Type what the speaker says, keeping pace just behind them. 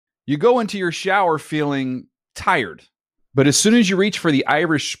You go into your shower feeling tired, but as soon as you reach for the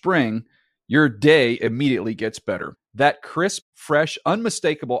Irish Spring, your day immediately gets better. That crisp, fresh,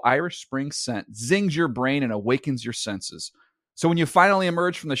 unmistakable Irish Spring scent zings your brain and awakens your senses. So when you finally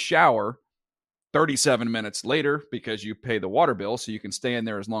emerge from the shower 37 minutes later, because you pay the water bill so you can stay in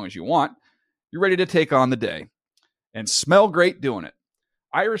there as long as you want, you're ready to take on the day and smell great doing it.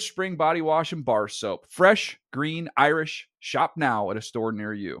 Irish Spring Body Wash and Bar Soap. Fresh, green, Irish. Shop now at a store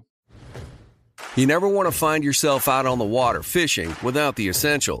near you. You never want to find yourself out on the water fishing without the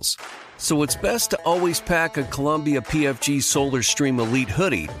essentials. So it's best to always pack a Columbia PFG Solar Stream Elite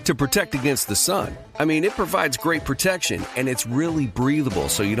hoodie to protect against the sun. I mean, it provides great protection, and it's really breathable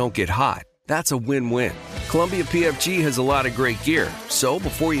so you don't get hot. That's a win-win. Columbia PFG has a lot of great gear, so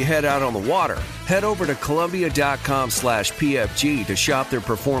before you head out on the water, head over to Columbia.com/PFG to shop their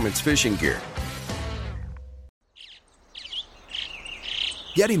performance fishing gear.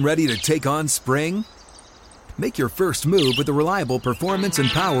 Getting ready to take on spring? Make your first move with the reliable performance and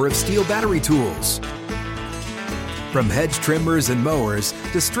power of Steel battery tools. From hedge trimmers and mowers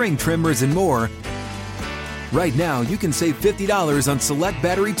to string trimmers and more, right now you can save $50 on select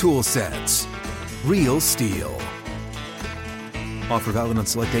battery tool sets. Real Steel. Offer valid on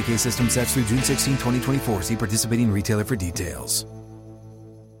select AK system sets through June 16, 2024. See participating retailer for details.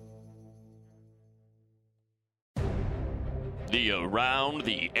 The Around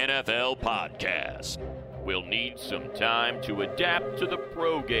the NFL podcast. We'll need some time to adapt to the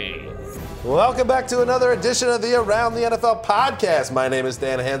pro game. Welcome back to another edition of the Around the NFL podcast. My name is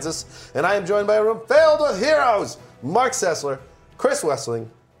Dan Hansis, and I am joined by a room filled with heroes. Mark Sessler, Chris Wessling,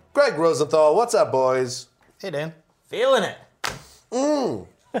 Greg Rosenthal. What's up, boys? Hey, Dan. Feeling it.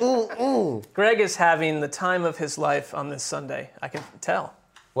 Greg is having the time of his life on this Sunday. I can tell.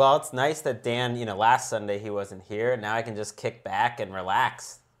 Well, it's nice that Dan, last Sunday he wasn't here. Now I can just kick back and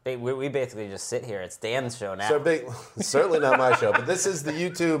relax. We basically just sit here. It's Dan's show now. Certainly not my show, but this is the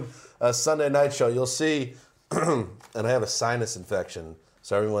YouTube Sunday night show. You'll see, and I have a sinus infection,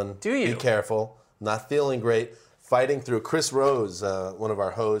 so everyone be careful. Not feeling great. Fighting through. Chris Rose, one of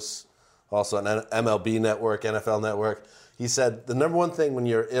our hosts, also on MLB Network, NFL Network, he said the number one thing when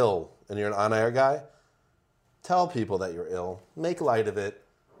you're ill and you're an on-air guy, tell people that you're ill. Make light of it.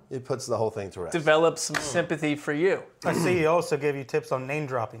 It puts the whole thing to rest. Develop some sympathy for you. I see he also gave you tips on name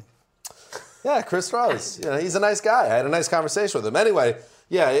dropping. Yeah, Chris Rose. He's a nice guy. I had a nice conversation with him. Anyway,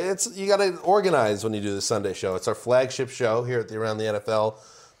 you got to organize when you do the Sunday show. It's our flagship show here at the Around the NFL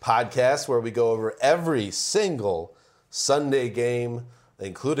podcast where we go over every single Sunday game,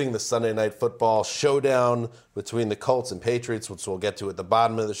 including the Sunday Night Football showdown between the Colts and Patriots, which we'll get to at the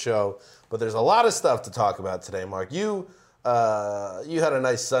bottom of the show. But there's a lot of stuff to talk about today, Mark. You had a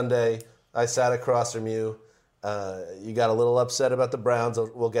nice Sunday. I sat across from you. You got a little upset about the Browns.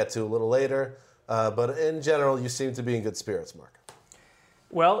 We'll get to a little later. But in general, you seem to be in good spirits, Mark.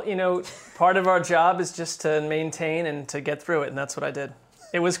 Well, part of our job is just to maintain and to get through it, and that's what I did.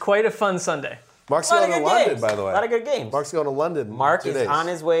 It was quite a fun Sunday. Mark's going to London, by the way. A lot of good games. Mark's going to London. Mark is on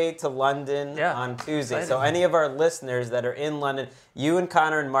his way to London on Tuesday. Excited. So any of our listeners that are in London, you and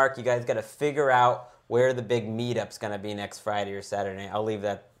Connor and Mark, you guys got to figure out where the big meetup's going to be next Friday or Saturday. I'll leave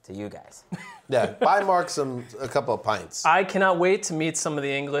that to you guys. Yeah, buy Mark a couple of pints. I cannot wait to meet some of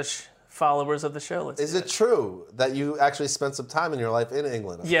the English followers of the show. Is it true that you actually spent some time in your life in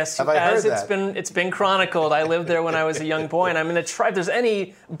England? Yes, have I heard that? It's been chronicled. I lived there when I was a young boy, and I'm going to try. If there's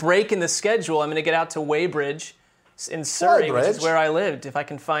any break in the schedule, I'm going to get out to Weybridge in Surrey, which is where I lived, if I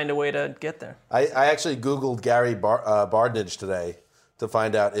can find a way to get there. I actually Googled Gary Barnidge today to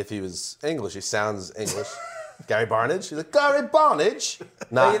find out if he was English. He sounds English. Gary Barnidge? He's like, Gary Barnidge?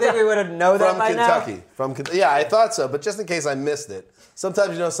 No, you think we would have known that by Kentucky. From Kentucky. Yeah, I thought so, but just in case I missed it.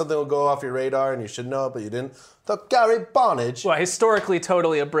 Sometimes something will go off your radar and you should know it, but you didn't. So Gary Barnidge. Well, historically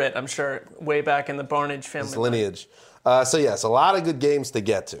totally a Brit, I'm sure, way back in the Barnidge family. His lineage. So yes, a lot of good games to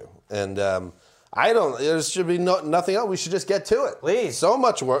get to. And there should be nothing else. We should just get to it. Please. So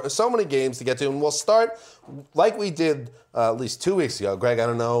much work, so many games to get to. And we'll start like we did at least 2 weeks ago. Greg, I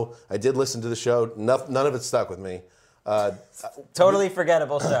don't know. I did listen to the show. None of it stuck with me. Totally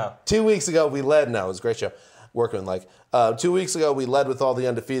forgettable show. 2 weeks ago, we led. No, it was a great show. Working 2 weeks ago, we led with all the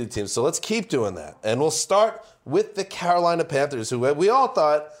undefeated teams. So let's keep doing that. And we'll start with the Carolina Panthers, who we all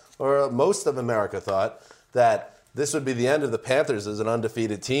thought, or most of America thought, that this would be the end of the Panthers as an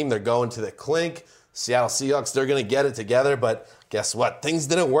undefeated team. They're going to the clink. Seattle Seahawks, they're going to get it together. But guess what? Things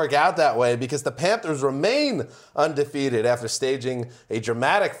didn't work out that way because the Panthers remain undefeated after staging a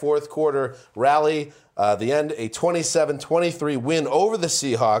dramatic fourth quarter rally. The end, a 27-23 win over the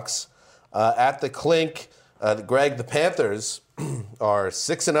Seahawks at the clink. Greg, the Panthers are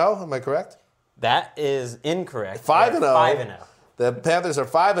 6-0. Am I correct? That is incorrect. 5-0. 5-0. The Panthers are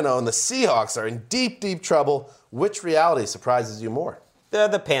 5-0, and the Seahawks are in deep, deep trouble. Which reality surprises you more?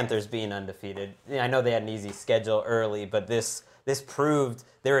 The Panthers being undefeated. I know they had an easy schedule early, but this proved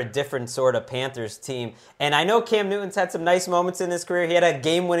they're a different sort of Panthers team. And I know Cam Newton's had some nice moments in his career. He had a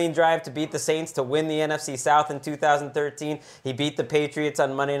game-winning drive to beat the Saints to win the NFC South in 2013. He beat the Patriots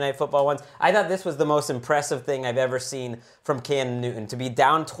on Monday Night Football once. I thought this was the most impressive thing I've ever seen from Cam Newton. To be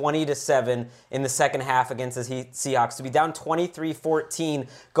down 20-7 in the second half against the Seahawks, to be down 23-14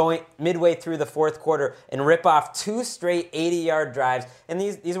 going midway through the fourth quarter and rip off 2 straight 80-yard drives. And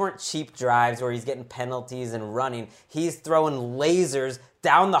these weren't cheap drives where he's getting penalties and running. He's throwing lasers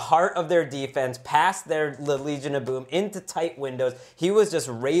down the heart of their defense, past their Legion of Boom, into tight windows. He was just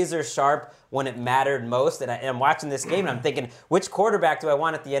razor sharp when it mattered most. And I'm watching this game, and I'm thinking, which quarterback do I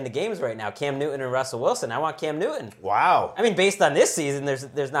want at the end of games right now? Cam Newton or Russell Wilson? I want Cam Newton. Wow. I mean, based on this season,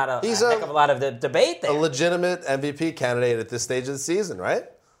 there's not a heck of a lot of debate there. A legitimate MVP candidate at this stage of the season, right?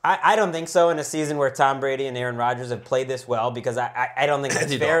 I don't think so in a season where Tom Brady and Aaron Rodgers have played this well, because I don't think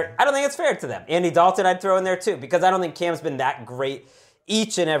it's fair. I don't think it's fair to them. Andy Dalton I'd throw in there too, because I don't think Cam's been that great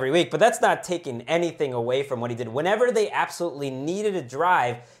each and every week. But that's not taking anything away from what he did. Whenever they absolutely needed a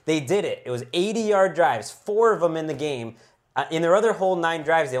drive, they did it. It was 80-yard drives, 4 of them in the game. In their other whole 9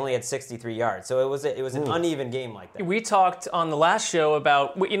 drives, they only had 63 yards. So it was an uneven game like that. We talked on the last show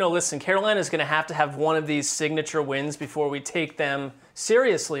about, listen, Carolina's going to have one of these signature wins before we take them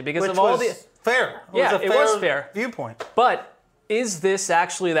seriously because Which of all was fair. It was fair Viewpoint. But is this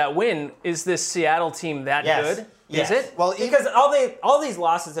actually that win? Is this Seattle team that good? Yes. Is it? Well, because all these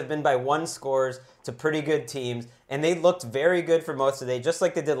losses have been by 1 scores to pretty good teams, and they looked very good for most of the day, just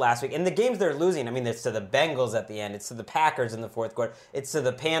like they did last week. And the games they're losing, I mean, it's to the Bengals at the end, it's to the Packers in the fourth quarter, it's to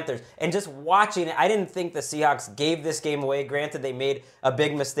the Panthers. And just watching it, I didn't think the Seahawks gave this game away. Granted, they made a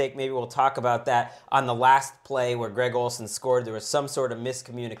big mistake. Maybe we'll talk about that on the last play where Greg Olsen scored. There was some sort of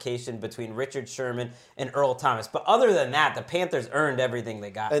miscommunication between Richard Sherman and Earl Thomas. But other than that, the Panthers earned everything they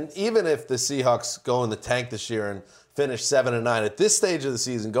got. And even if the Seahawks go in the tank this year and finish 7-9, at this stage of the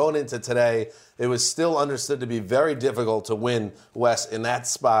season, going into today, it was still understood to be very difficult to win West in that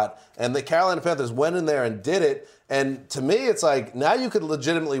spot. And the Carolina Panthers went in there and did it. And to me, it's like, now you could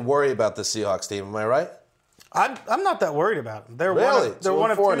legitimately worry about the Seahawks team. Am I right? I'm not that worried about them. They're Really?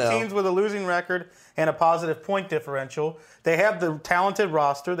 one of 2 now. teams with a losing record and a positive point differential. They have the talented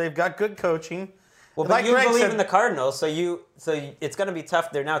roster. They've got good coaching. Well, but you believe in the Cardinals, so it's going to be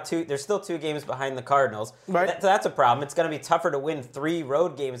tough. They're still 2 games behind the Cardinals. Right. That's a problem. It's going to be tougher to win 3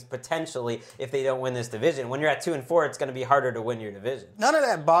 road games potentially if they don't win this division. When you're at 2-4, it's going to be harder to win your division. None of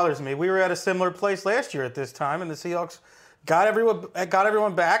that bothers me. We were at a similar place last year at this time, and the Seahawks got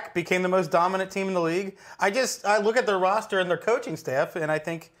everyone back, became the most dominant team in the league. I look at their roster and their coaching staff, and I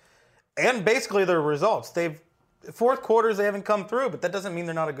think, and basically their results. Fourth quarters, they haven't come through, but that doesn't mean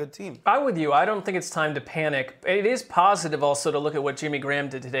they're not a good team. I'm with you. I don't think it's time to panic. It is positive also to look at what Jimmy Graham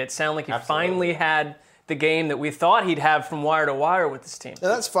did today. It sounded like he finally had the game that we thought he'd have from wire to wire with this team. And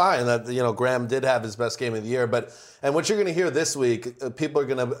that's fine. That Graham did have his best game of the year. And what you're going to hear this week, people are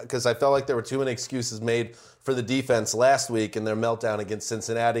going to, because I felt like there were too many excuses made for the defense last week in their meltdown against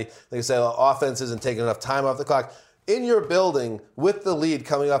Cincinnati. They say offense isn't taking enough time off the clock. In your building, with the lead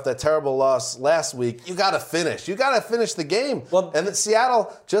coming off that terrible loss last week, you got to finish. You got to finish the game. Well, and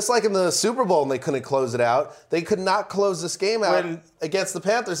Seattle, just like in the Super Bowl, and they couldn't close it out, they could not close this game out against the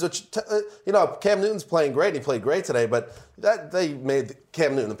Panthers, which, Cam Newton's playing great. He played great today, but they made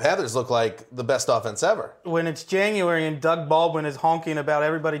Cam Newton and the Panthers look like the best offense ever. When it's January and Doug Baldwin is honking about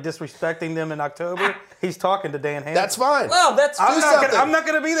everybody disrespecting them in October, he's talking to Dan Hampton. That's fine. Well, I'm not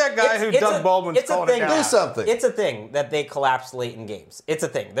going to be that guy who Doug Baldwin's calling it out. Do something. It's a thing that they collapse late in games. It's a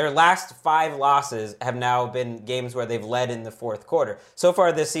thing. Their last 5 losses have now been games where they've led in the fourth quarter. So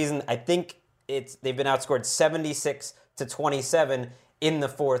far this season, I think they've been outscored 76-27 in the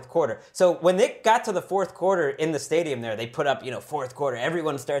fourth quarter. So when they got to the fourth quarter in the stadium there, they put up, fourth quarter.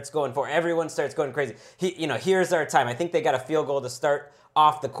 Everyone starts going crazy. Here's our time. I think they got a field goal to start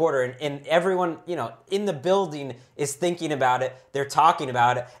off the quarter, and everyone, in the building is thinking about it. They're talking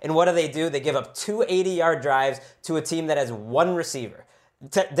about it. And what do? They give up 2 80-yard drives to a team that has 1 receiver.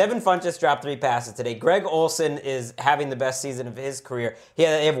 Devin Funchess dropped 3 passes today. Greg Olsen is having the best season of his career.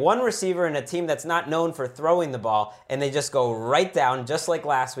 They have 1 receiver in a team that's not known for throwing the ball, and they just go right down, just like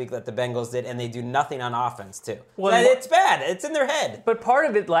last week that the Bengals did, and they do nothing on offense, too. Well, it's bad. It's in their head. But part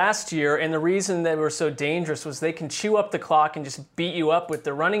of it last year, and the reason they were so dangerous, was they can chew up the clock and just beat you up with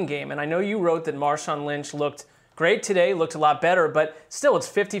the running game. And I know you wrote that Marshawn Lynch looked great today, looked a lot better, but still it's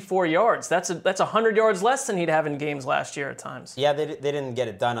 54 yards. That's 100 yards less than he'd have in games last year at times. Yeah, they didn't get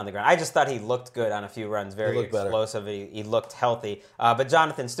it done on the ground. I just thought he looked good on a few runs, very explosive. He looked healthy. But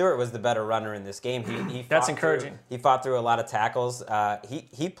Jonathan Stewart was the better runner in this game. He That's encouraging. He fought through a lot of tackles.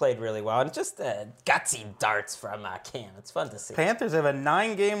 He played really well. And just gutsy darts from Cam. It's fun to see. Panthers have a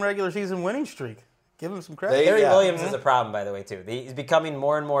 9-game regular season winning streak. Give him some credit. Gary Williams is a problem, by the way, too. He's becoming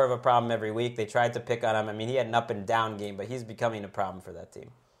more and more of a problem every week. They tried to pick on him. I mean, he had an up and down game, but he's becoming a problem for that team.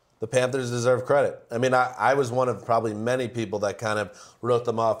 The Panthers deserve credit. I mean, I was one of probably many people that kind of wrote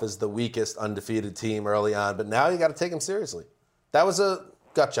them off as the weakest undefeated team early on, but now you got to take them seriously. That was a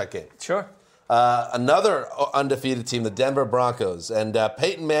gut check game. Sure. Another undefeated team, the Denver Broncos, and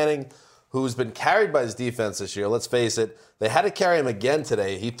Peyton Manning, who's been carried by his defense this year. Let's face it, they had to carry him again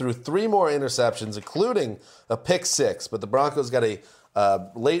today. He threw 3 more interceptions, including a pick 6, but the Broncos got a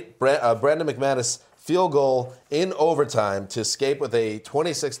late Brandon McManus field goal in overtime to escape with a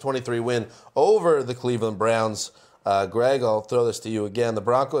 26-23 win over the Cleveland Browns. Greg, I'll throw this to you again. The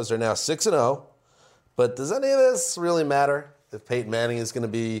Broncos are now 6-0, but does any of this really matter if Peyton Manning is going to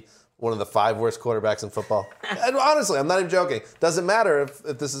be one of the 5 worst quarterbacks in football? And honestly, I'm not even joking. Doesn't matter if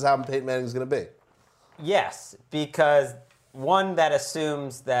this is how Peyton Manning is going to be. Yes, because one, that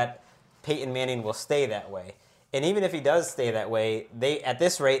assumes that Peyton Manning will stay that way. And even if he does stay that way, at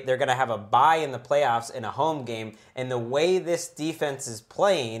this rate, they're going to have a bye in the playoffs in a home game. And the way this defense is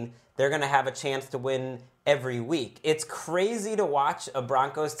playing, they're going to have a chance to win every week. It's crazy to watch a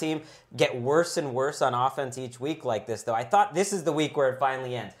Broncos team get worse and worse on offense each week like this, though. I thought this is the week where it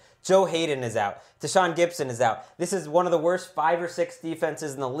finally ends. Joe Hayden is out. Deshaun Gibson is out. This is one of the worst 5 or 6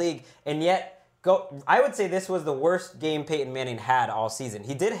 defenses in the league, and yet I would say this was the worst game Peyton Manning had all season.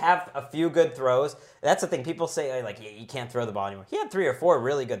 He did have a few good throws. That's the thing. People say, like, you can't throw the ball anymore. He had 3 or 4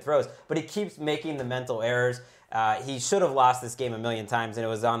 really good throws, but he keeps making the mental errors. He should have lost this game a million times, and it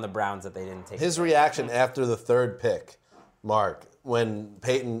was on the Browns that they didn't take his reaction after the 3rd pick, Mark, when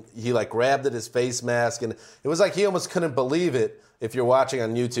Peyton, he grabbed at his face mask, and it was like he almost couldn't believe it. If you're watching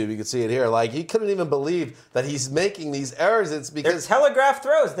on YouTube, you can see it here. Like, he couldn't even believe that he's making these errors. It's because they're telegraph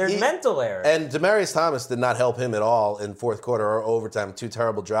throws. They're mental errors. And Demaryius Thomas did not help him at all in 4th quarter or overtime. 2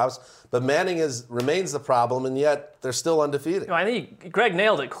 terrible drops. But Manning remains the problem, and yet they're still undefeated. I think Greg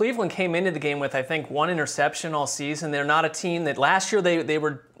nailed it. Cleveland came into the game with, I think, 1 interception all season. They're not a team that last year they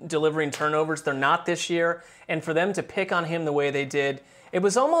were delivering turnovers. They're not this year. And for them to pick on him the way they did, it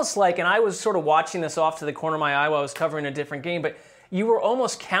was almost like, and I was sort of watching this off to the corner of my eye while I was covering a different game, but you were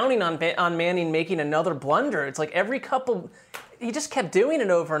almost counting on Manning making another blunder. It's like every couple, he just kept doing it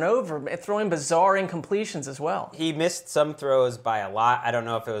over and over, throwing bizarre incompletions as well. He missed some throws by a lot. I don't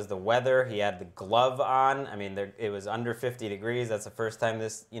know if it was the weather. He had the glove on. I mean, it was under 50 degrees. That's the first time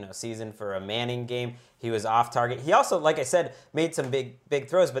this season for a Manning game. He was off target. He also, like I said, made some big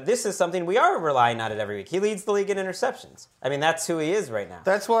throws. But this is something we are relying on it every week. He leads the league in interceptions. I mean, that's who he is right now.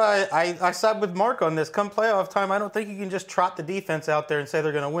 That's why I side with Mark on this. Come playoff time, I don't think you can just trot the defense out there and say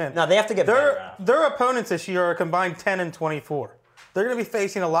they're going to win. No, they have to get better. Their opponents this year are combined 10-24. They're going to be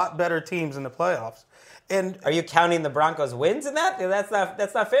facing a lot better teams in the playoffs. And are you counting the Broncos' wins in that?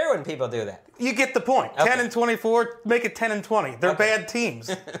 That's not fair when people do that. You get the point. Okay. 10-24, make it 10-20. They're bad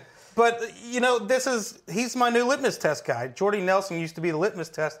teams. But, he's my new litmus test guy. Jordy Nelson used to be the litmus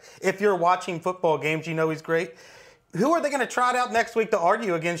test. If you're watching football games, you know he's great. Who are they going to trot out next week to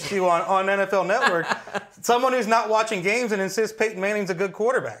argue against you on NFL Network? Someone who's not watching games and insists Peyton Manning's a good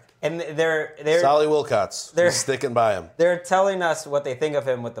quarterback. And they're Solly Wilcots. They're sticking by him. They're telling us what they think of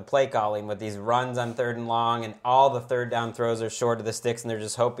him with the play calling, with these runs on 3rd and long, and all the 3rd down throws are short of the sticks, and they're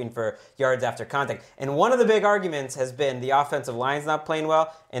just hoping for yards after contact. And one of the big arguments has been the offensive line's not playing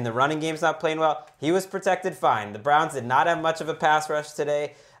well, and the running game's not playing well. He was protected fine. The Browns did not have much of a pass rush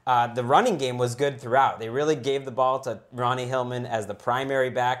today. The running game was good throughout. They really gave the ball to Ronnie Hillman as the primary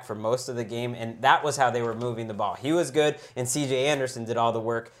back for most of the game, and that was how they were moving the ball. He was good, and C.J. Anderson did all the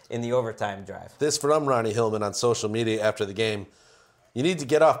work in the overtime drive. This from Ronnie Hillman on social media after the game. You need to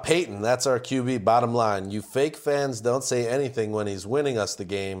get off Peyton. That's our QB, bottom line. You fake fans don't say anything when he's winning us the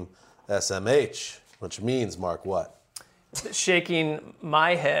game, SMH, which means, Mark, what? Shaking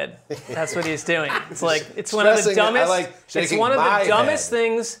my head. That's what he's doing. It's like it's one of the dumbest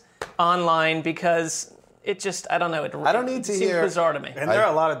things online because it just I don't know. I don't need to hear. Bizarre to me. And there are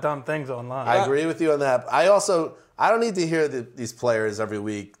a lot of dumb things online. I agree with you on that. I don't need to hear these players every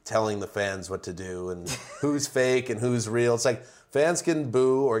week telling the fans what to do and who's fake and who's real. It's like fans can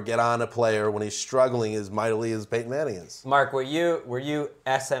boo or get on a player when he's struggling as mightily as Peyton Manning is. Mark, were you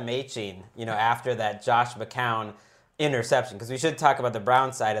SMHing? After that Josh McCown interception, because we should talk about the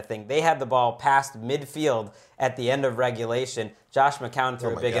Browns side of things. They had the ball past midfield at the end of regulation. Josh McCown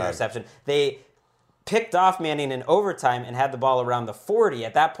threw a big interception. They picked off Manning in overtime and had the ball around the 40.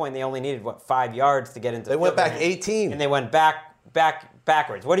 At that point, they only needed, 5 yards to get into the field. They went back 18. And they went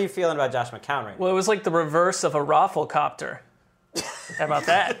backwards. What are you feeling about Josh McCown right now? Well, it was like the reverse of a Rafflecopter. How about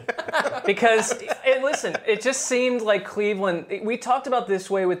that? Because, and listen, it just seemed like Cleveland, we talked about this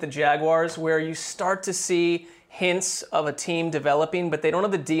way with the Jaguars, where you start to see hints of a team developing, but they don't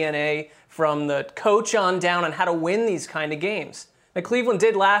have the DNA from the coach on down on how to win these kind of games. Now, Cleveland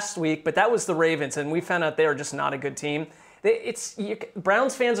did last week, but that was the Ravens, and we found out they were just not a good team.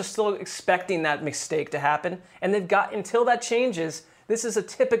 Browns fans are still expecting that mistake to happen, and they've got, until that changes, this is a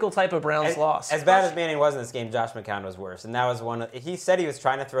typical type of Browns loss. As bad as Manning was in this game, Josh McCown was worse. And that was he said he was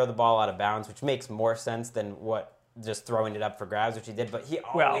trying to throw the ball out of bounds, which makes more sense than just throwing it up for grabs, which he did. But he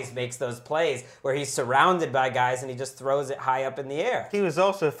always makes those plays where he's surrounded by guys and he just throws it high up in the air. He was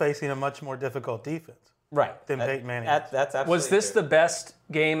also facing a much more difficult defense. Right. Than Peyton Manning. That's absolutely Was this true. the best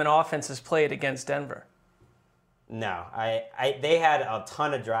game an offense has played against Denver? No. They had a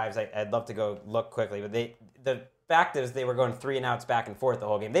ton of drives. I'd love to go look quickly, but the fact is they were going 3 and outs back and forth the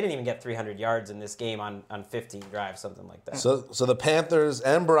whole game. They didn't even get 300 yards in this game on 15 drives, something like that. So the Panthers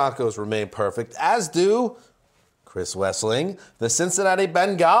and Broncos remain perfect, as do Chris Wessling, the Cincinnati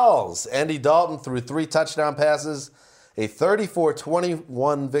Bengals. Andy Dalton threw 3 touchdown passes, a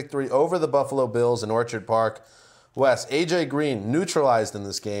 34-21 victory over the Buffalo Bills in Orchard Park. Wes, A.J. Green neutralized in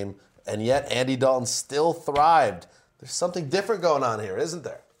this game, and yet Andy Dalton still thrived. There's something different going on here, isn't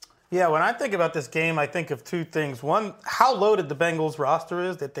there? Yeah, when I think about this game, I think of 2 things. One, how loaded the Bengals roster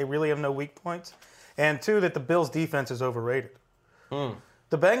is, that they really have no weak points. And 2, that the Bills' defense is overrated.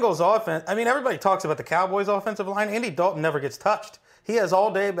 The Bengals' offense, everybody talks about the Cowboys' offensive line. Andy Dalton never gets touched. He has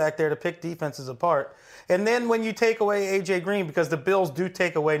all day back there to pick defenses apart. And then when you take away A.J. Green, because the Bills do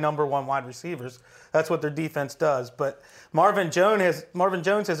take away number 1 wide receivers, that's what their defense does. But Marvin Jones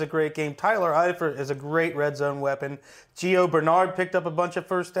has a great game. Tyler Eifert is a great red zone weapon. Gio Bernard picked up a bunch of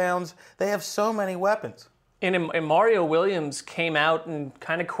first downs. They have so many weapons. And Mario Williams came out and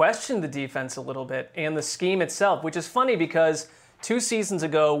kind of questioned the defense a little bit and the scheme itself, which is funny because 2 seasons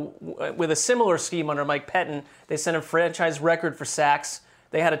ago, with a similar scheme under Mike Pettin, they set a franchise record for sacks.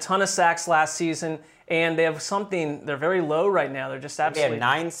 They had a ton of sacks last season, and they have something. They're very low right now. They're just absolutely. They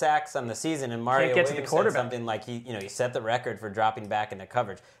had 9 sacks on the season, and Mario Can't get to Williams the quarterback. said something like he set the record for dropping back into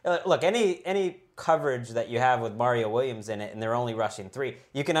coverage. Look, any coverage that you have with Mario Williams in it, and they're only rushing 3,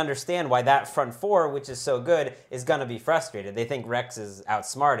 you can understand why that front 4, which is so good, is going to be frustrated. They think Rex is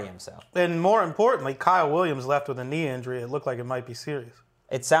outsmarting himself. And more importantly, Kyle Williams left with a knee injury. It looked like it might be serious.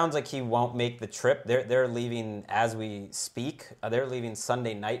 It sounds like he won't make the trip. They're leaving as we speak. They're leaving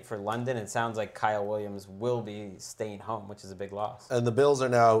Sunday night for London. It sounds like Kyle Williams will be staying home, which is a big loss. And the Bills are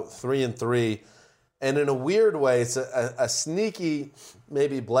now 3-3. And in a weird way, it's a sneaky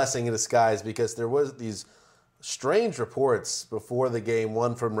maybe blessing in disguise, because there was these strange reports before the game,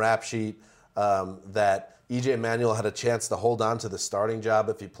 one from Rap Sheet, that E.J. Manuel had a chance to hold on to the starting job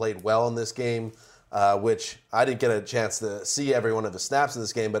if he played well in this game. Which I didn't get a chance to see every one of the snaps in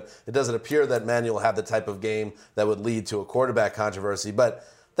this game, but it doesn't appear that Manuel had the type of game that would lead to a quarterback controversy. But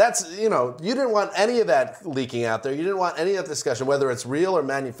that's, you didn't want any of that leaking out there. You didn't want any of that discussion, whether it's real or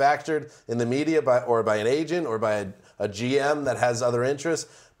manufactured in the media by an agent or by a GM that has other interests.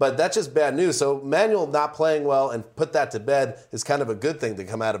 But that's just bad news. So Manuel not playing well and put that to bed is kind of a good thing to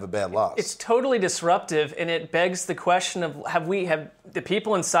come out of a bad loss. It's totally disruptive, and it begs the question of have the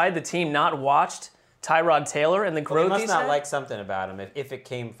people inside the team not watched Tyrod Taylor and the growth Well, he he's must not had? like something about him if it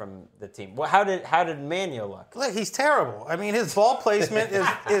came from the team. Well, how did Manuel look? Look, he's terrible. his ball placement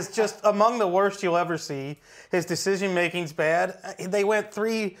is just among the worst you'll ever see. His decision making's bad. They went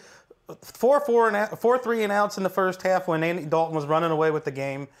 4 3 and outs in the first half when Andy Dalton was running away with the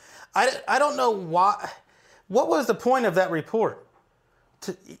game. I don't know why. What was the point of that report?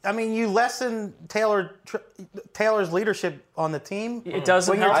 You lessen Taylor's leadership on the team. It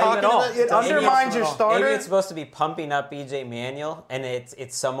doesn't When you're help him talking at all. about- it undermines your starter. Maybe it's supposed to be pumping up E.J. Manuel, and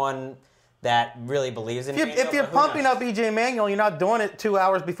it's someone that really believes in Manuel. If you're but who pumping knows? up E.J. Manuel, you're not doing it 2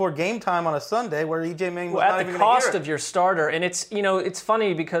 hours before game time on a Sunday where E.J. Manuel's Well, not at even the going to cost hear it. of your starter. And it's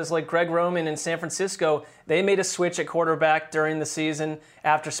funny because like Greg Roman in San Francisco, they made a switch at quarterback during the season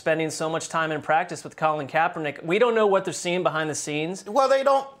after spending so much time in practice with Colin Kaepernick. We don't know what they're seeing behind the scenes. Well, they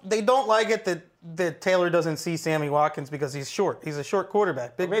don't like it that Taylor doesn't see Sammy Watkins because he's short. He's a short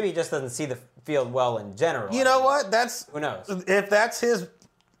quarterback. Or maybe he just doesn't see the field well in general. You know what? Who knows? If that's his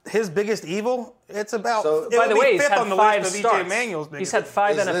his biggest evil, it's about. By the way, he's fifth had on the 5 list of starts. EJ Manuel's biggest. He's had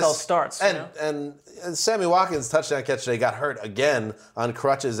 5 Is NFL starts. And Sammy Watkins' touchdown catch today got hurt again on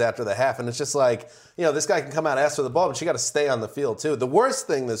crutches after the half, and it's just like, this guy can come out and ask for the ball, but you got to stay on the field too. The worst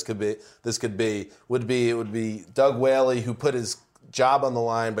thing would be Doug Whaley, who put his job on the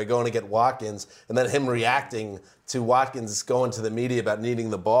line by going to get Watkins, and then him reacting to Watkins going to the media about needing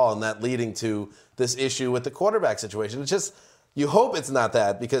the ball, and that leading to this issue with the quarterback situation. It's just, you hope it's not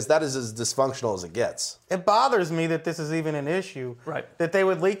that, because that is as dysfunctional as it gets. It bothers me that this is even an issue. Right. That they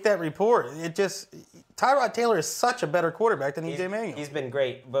would leak that report. Tyrod Taylor is such a better quarterback than EJ Manuel. He's been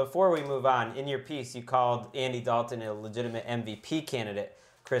great. Before we move on, in your piece, you called Andy Dalton a legitimate MVP candidate,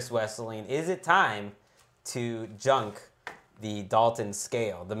 Chris Wesseling. Is it time to junk the Dalton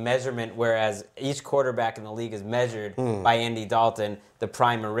scale, the measurement, whereas each quarterback in the league is measured by Andy Dalton, the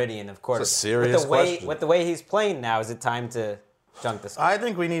prime meridian of quarterback? It's a serious question. With the way he's playing now, is it time to junk the scale? I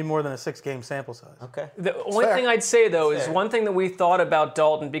think we need more than a 6-game sample size. Okay. The only thing I'd say, though, is one thing that we thought about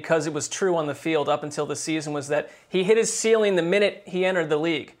Dalton, because it was true on the field up until the season, was that he hit his ceiling the minute he entered the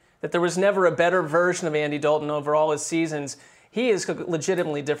league, that there was never a better version of Andy Dalton over all his seasons. He is a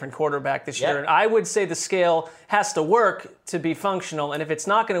legitimately different quarterback this year. And I would say the scale has to work to be functional. And if it's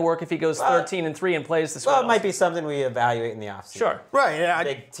not going to work if he goes 13-3 and plays this well, it might be something we evaluate in the offseason. Sure. Right.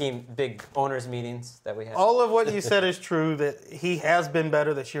 Yeah, Big owners meetings that we have. all of what you said is true, that he has been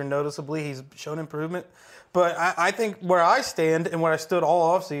better this year noticeably. He's shown improvement. But I think where I stand and where I stood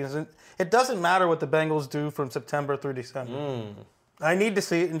all offseason, it doesn't matter what the Bengals do from September through December. I need to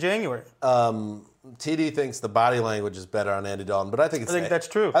see it in January. TD thinks the body language is better on Andy Dalton, but I think that's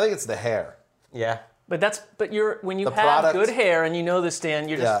true. I think it's the hair. Yeah. But when you The have product. good hair and you know this, Dan,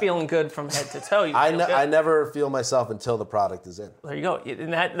 you're just feeling good from head to toe. I never feel myself until the product is in. There you go.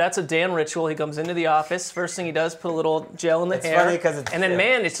 And that's a Dan ritual. He comes into the office. First thing he does, put a little gel in the hair. Funny because it's, and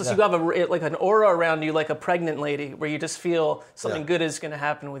then, it's just you have like an aura around you, like a pregnant lady, where you just feel something good is going to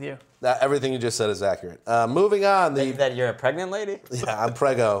happen with you. Everything you just said is accurate. Moving on. That you're a pregnant lady? Yeah, I'm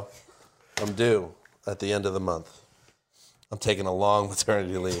preggo. I'm due at the end of the month. I'm taking a long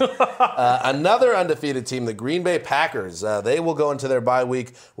maternity leave. Another undefeated team, the Green Bay Packers. They will go into their bye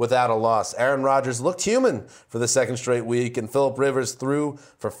week without a loss. Aaron Rodgers looked human for the second straight week, and Phillip Rivers threw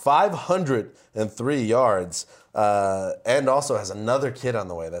for 503 yards and also has another kid on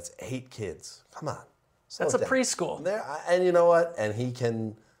the way. That's 8 kids. Come on. That's a preschool. And you know what? And he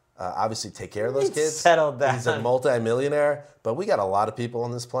can obviously take care of those kids. Settle down. He's a multi-millionaire, but we got a lot of people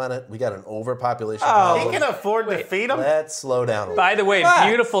on this planet. We got an overpopulation. He can afford to feed them. Let's slow down a little. By the way,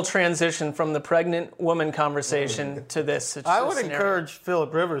 beautiful transition from the pregnant woman conversation to this. I would encourage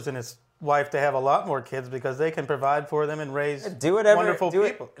Phillip Rivers and his wife to have a lot more kids because they can provide for them and raise wonderful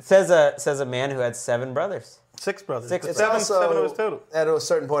people. It says a man who had 7 brothers. 6 brothers. 6 But brothers. seven of us total. At a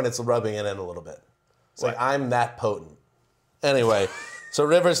certain point, it's rubbing it in a little bit. It's like, I'm that potent. Anyway, so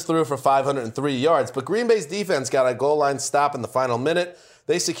Rivers threw for 503 yards, but Green Bay's defense got a goal line stop in the final minute.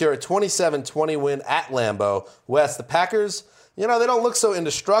 They secure a 27-20 win at Lambeau. West, the Packers, they don't look so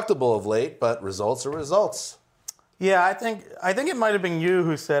indestructible of late, but results are results. Yeah, I think it might have been you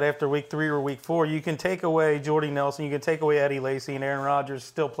who said after week 3 or week 4, you can take away Jordy Nelson, you can take away Eddie Lacy, and Aaron Rodgers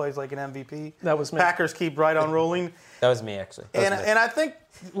still plays like an MVP. That was me. Packers keep right on rolling. That was me, actually. And I think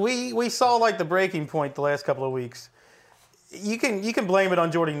we saw like the breaking point the last couple of weeks. You can blame it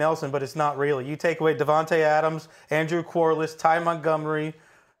on Jordy Nelson, but it's not really. You take away Devontae Adams, Andrew Quarles, Ty Montgomery.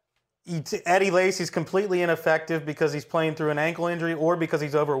 Eddie Lacy's completely ineffective because he's playing through an ankle injury or because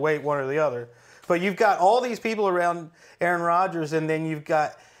he's overweight, one or the other. But you've got all these people around Aaron Rodgers, and then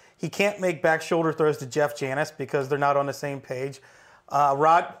he can't make back shoulder throws to Jeff Janis because they're not on the same page.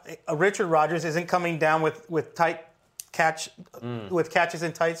 Richard Rodgers isn't coming down with tight with catches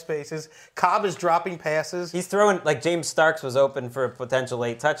in tight spaces. Cobb is dropping passes. He's throwing, like James Starks was open for a potential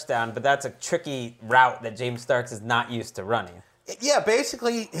late touchdown, but that's a tricky route that James Starks is not used to running. Yeah,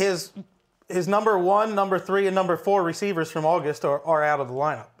 basically his number 1, number 3, and number 4 receivers from August are out of the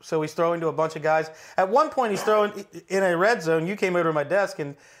lineup. So he's throwing to a bunch of guys. At one point, he's throwing in a red zone. You came over to my desk,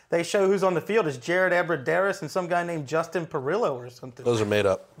 and they show who's on the field. It's Jared Abbrederis and some guy named Justin Perillo or something. Those are made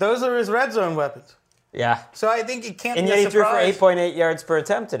up. Those are his red zone weapons. Yeah. So I think it can't and be yet a he threw for surprise. 8.8 yards per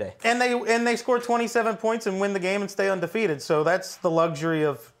attempt today. And they score 27 points and win the game and stay undefeated. So that's the luxury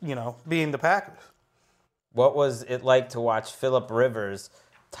of, being the Packers. What was it like to watch Phillip Rivers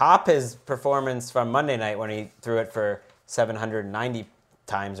top his performance from Monday night when he threw it for 790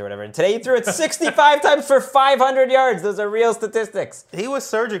 times or whatever? And today he threw it 65 times for 500 yards. Those are real statistics. He was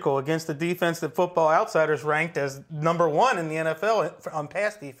surgical against the defense that Football Outsiders ranked as number 1 in the NFL on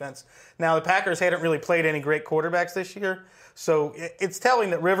pass defense. Now, the Packers hadn't really played any great quarterbacks this year, So it's telling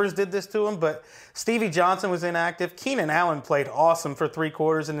that Rivers did this to him, but Stevie Johnson was inactive. Keenan Allen played awesome for 3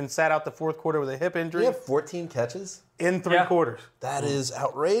 quarters and then sat out the 4th quarter with a hip injury. He had 14 catches? In 3 quarters. That is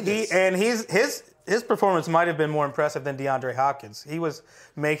outrageous. His performance might have been more impressive than DeAndre Hopkins. He was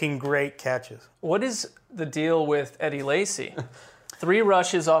making great catches. What is the deal with Eddie Lacy? 3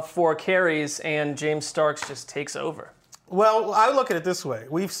 rushes off 4 carries, and James Starks just takes over. Well, I look at it this way.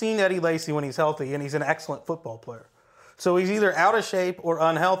 We've seen Eddie Lacy when he's healthy, and he's an excellent football player. So he's either out of shape or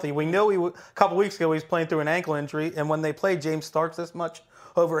unhealthy. We know a couple weeks ago he was playing through an ankle injury, and when they played James Starks this much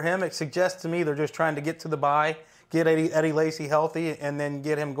over him, it suggests to me they're just trying to get to the bye, get Eddie Lacy healthy, and then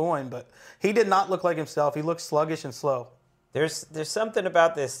get him going. But he did not look like himself. He looked sluggish and slow. There's something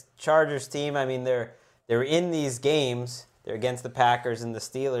about this Chargers team. I mean, they're in these games. They're against the Packers and the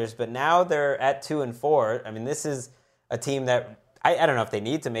Steelers, but now they're at 2-4. I mean, this is a team that I don't know if they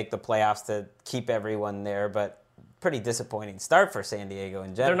need to make the playoffs to keep everyone there, but pretty disappointing start for San Diego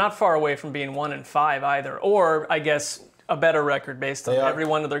in general. They're not far away from being 1-5 either, or I guess a better record based on every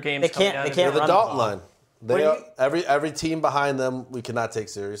one of their games. They can't They're the run Dalton the line. They are, every team behind them we cannot take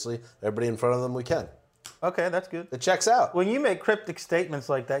seriously. Everybody in front of them we can. Okay, that's good. It checks out. When you make cryptic statements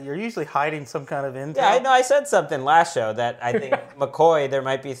like that, you're usually hiding some kind of intel. Yeah, I know. I said something last show that I think McCoy, there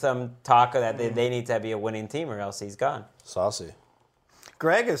might be some talk that they need to be a winning team or else he's gone. Saucy.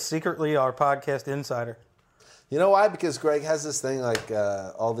 Greg is secretly our podcast insider. You know why? Because Greg has this thing like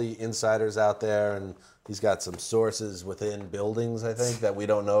all the insiders out there, and he's got some sources within buildings, I think, that we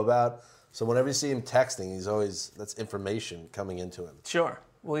don't know about. So whenever you see him texting, that's information coming into him. Sure.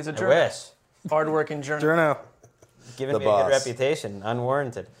 Well, he's a I journalist. wish. Hard-working journalist. Giving The me boss. a good reputation,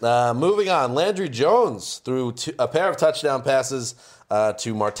 unwarranted. Moving on, Landry Jones threw a pair of touchdown passes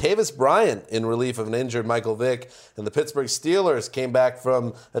to Martavis Bryant in relief of an injured Michael Vick, and the Pittsburgh Steelers came back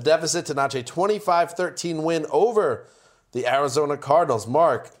from a deficit to notch a 25-13 win over the Arizona Cardinals.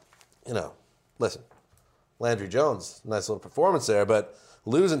 Mark, listen, Landry Jones, nice little performance there, but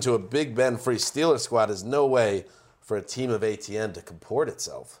losing to a Big Ben free Steelers squad is no way for a team of ATN to comport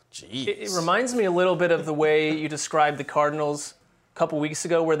itself. Jeez. It reminds me a little bit of the way you described the Cardinals a couple weeks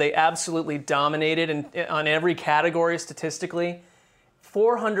ago, where they absolutely dominated on every category statistically.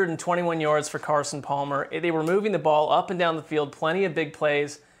 421 yards for Carson Palmer. They were moving the ball up and down the field, plenty of big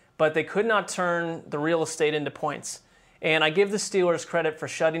plays, but they could not turn the real estate into points. And I give the Steelers credit for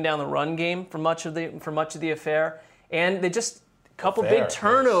shutting down the run game for much of the affair. And they just a couple big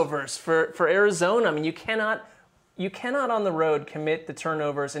turnovers for Arizona. I mean, you cannot on the road commit the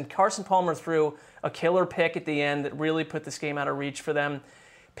turnovers, and Carson Palmer threw a killer pick at the end that really put this game out of reach for them.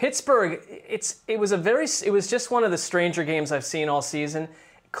 Pittsburgh, it was just one of the stranger games I've seen all season.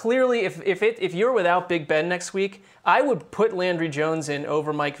 Clearly, if you're without Big Ben next week, I would put Landry Jones in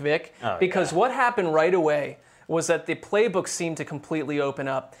over Mike Vick, because what happened right away was that the playbook seemed to completely open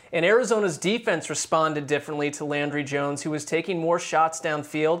up. And Arizona's defense responded differently to Landry Jones, who was taking more shots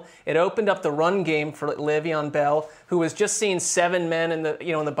downfield. It opened up the run game for Le'Veon Bell, who was just seeing 7 men in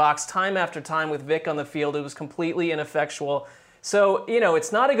the box time after time with Vick on the field. It was completely ineffectual. So,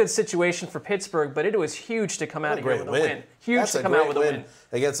 it's not a good situation for Pittsburgh, but it was huge to come out of here with a win. Huge to come out with a win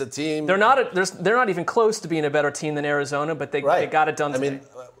against a team. They're not even close to being a better team than Arizona, but they got it done today.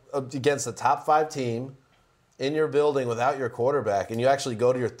 Against a top 5 team in your building without your quarterback, and you actually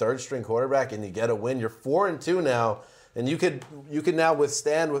go to your 3rd-string quarterback and you get a win. You're 4-2 now, and you could now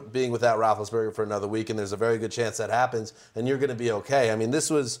withstand being without Roethlisberger for another week, and there's a very good chance that happens, and you're going to be okay. I mean,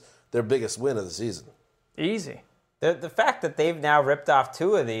 this was their biggest win of the season. Easy. The fact that they've now ripped off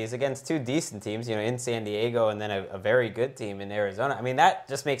 2 of these against 2 decent teams, in San Diego and then a very good team in Arizona, I mean, that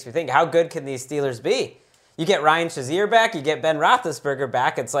just makes me think, how good can these Steelers be? You get Ryan Shazier back, you get Ben Roethlisberger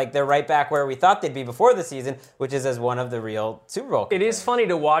back. It's like they're right back where we thought they'd be before the season, which is as one of the real Super Bowl contenders. It is funny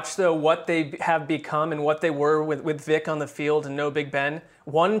to watch, though, what they have become and what they were with Vic on the field and no Big Ben.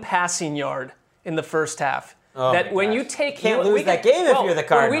 1 passing yard in the first half. When you can't lose that game if you're the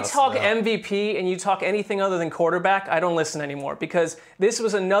Cardinals. When we talk MVP and you talk anything other than quarterback, I don't listen anymore, because this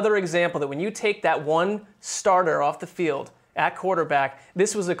was another example that when you take that 1 starter off the field at quarterback,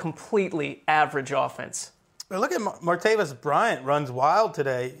 this was a completely average offense. Look at Martavis Bryant runs wild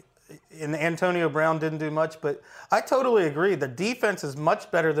today, and Antonio Brown didn't do much, but I totally agree. The defense is much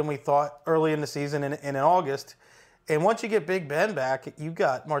better than we thought early in the season and in August. And once you get Big Ben back, you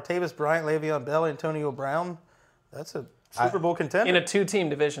got Martavis Bryant, Le'Veon Bell, Antonio Brown. That's a Super Bowl contender. In a 2-team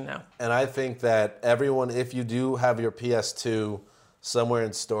division now. And I think that everyone, if you do have your PS2 somewhere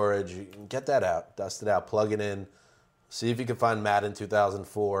in storage, you can get that out, dust it out, plug it in, see if you can find Madden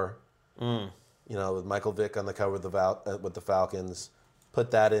 2004. With Michael Vick on the cover with the Falcons.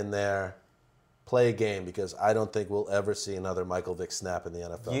 Put that in there. play a game because I don't think we'll ever see another Michael Vick snap in the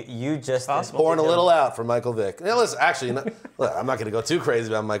NFL. You just pouring a little out for Michael Vick. Now, listen, actually, look, I'm not going to go too crazy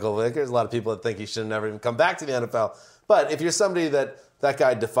about Michael Vick. There's a lot of people that think he should never even come back to the NFL. But if you're somebody that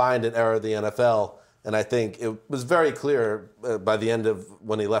guy defined an era of the NFL, and I think it was very clear by the end of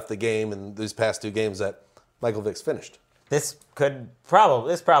when he left the game and these past 2 games that Michael Vick's finished. This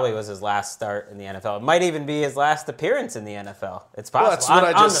probably was his last start in the NFL. It might even be his last appearance in the NFL. It's possible. Well, that's what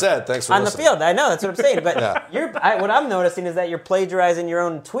I just said. Thanks for listening. On the field, I know, that's what I'm saying. But what I'm noticing is that you're plagiarizing your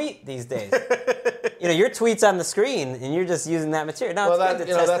own tweet these days. Your tweet's on the screen, and you're just using that material. No,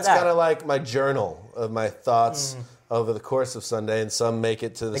 that's kind of like my journal of my thoughts over the course of Sunday, and some make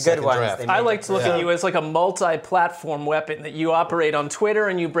it to the second draft. I like to look at you as like a multi-platform weapon that you operate on Twitter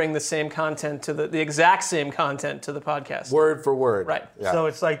and you bring the same content to the exact same content to the podcast. Word for word. Right. Yeah. So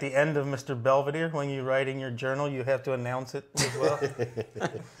it's like the end of Mr. Belvedere. When you write in your journal, you have to announce it as well.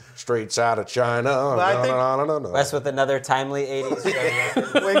 Straight out of China. That's with another timely 80s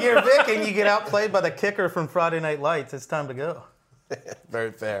show. When you're Vic and you get outplayed by the kicker from Friday Night Lights, it's time to go.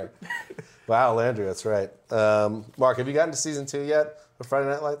 Very fair. Wow, Landry, that's right. Mark, have you gotten to season 2 yet of Friday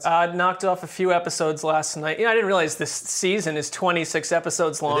Night Lights? I knocked off a few episodes last night. I didn't realize this season is 26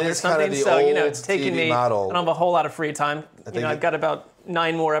 episodes long or something. Kind of the so, old it's taking TV me. model. I don't have a whole lot of free time. I've got about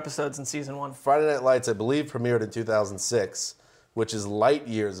 9 more episodes in season 1. Friday Night Lights, I believe, premiered in 2006, which is light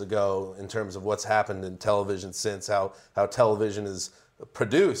years ago in terms of what's happened in television since, how television is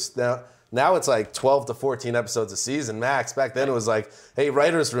produced. Now it's like 12 to 14 episodes a season max. Back then it was like, hey,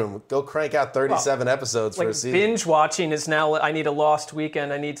 writer's room, go crank out 37 episodes for a season. Binge watching is now, I need a lost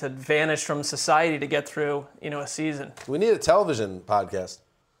weekend. I need to vanish from society to get through, a season. We need a television podcast.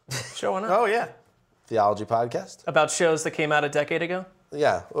 Showing up. Oh, yeah. Theology podcast. About shows that came out a decade ago?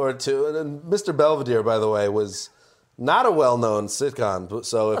 Yeah, or 2. And Mr. Belvedere, by the way, was not a well-known sitcom.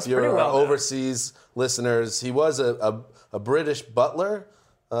 So if you're overseas listeners, he was a British butler.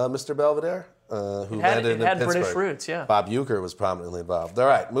 Mr. Belvedere, who landed in Pittsburgh. It had British roots, yeah. Bob Uecker was prominently involved. All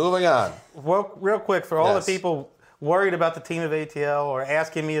right, moving on. Well, real quick, for all the people worried about the team of ATL or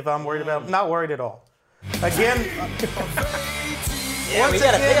asking me if I'm worried about them, not worried at all. Again, we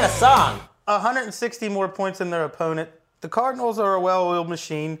got a song. 160 more points than their opponent. The Cardinals are a well-oiled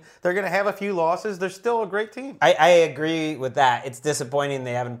machine. They're going to have a few losses. They're still a great team. I agree with that. It's disappointing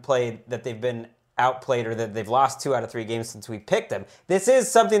they haven't played, that they've been outplayed or that they've lost 2 out of 3 games since we picked them. This is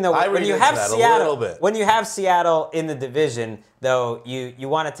something that when you have Seattle in the division, though, you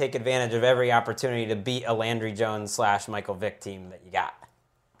want to take advantage of every opportunity to beat a Landry Jones / Michael Vick team that you got.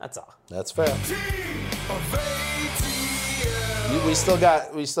 That's all. That's fair. We still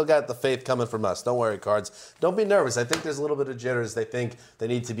got the faith coming from us. Don't worry, Cards. Don't be nervous. I think there's a little bit of jitters. They think they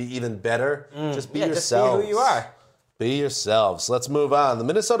need to be even better. Just be yourselves. Just be who you are. Be yourselves. Let's move on. The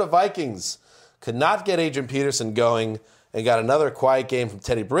Minnesota Vikings could not get Adrian Peterson going and got another quiet game from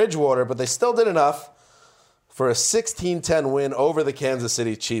Teddy Bridgewater, but they still did enough for a 16-10 win over the Kansas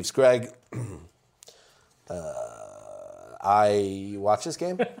City Chiefs. Greg, I watched this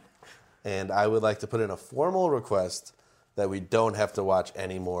game, and I would like to put in a formal request that we don't have to watch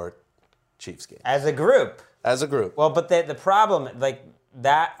any more Chiefs games. As a group. Well, but the problem, like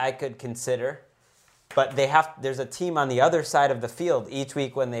that I could consider, but there's a team on the other side of the field each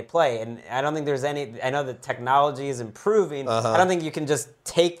week when they play, and I don't think there's any. I know the technology is improving. I don't think you can just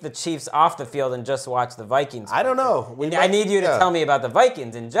take the Chiefs off the field and just watch the Vikings. I don't know. I need you to tell me about the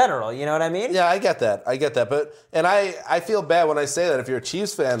Vikings in general. You know what I mean? Yeah, I get that. But I feel bad when I say that. If you're a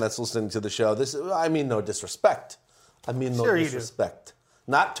Chiefs fan that's listening to the show, I mean no disrespect. Disrespect.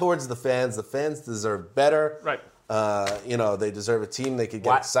 Not towards the fans. The fans deserve better. Right. They deserve a team they could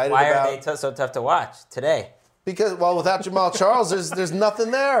get excited about. Why are they so tough to watch today? Because, without Jamal Charles, there's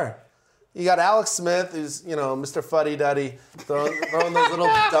nothing there. You got Alex Smith, who's, Mr. Fuddy-Duddy, throwing those little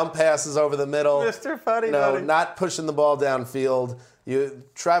dump passes over the middle. Mr. Fuddy-Duddy. Not pushing the ball downfield.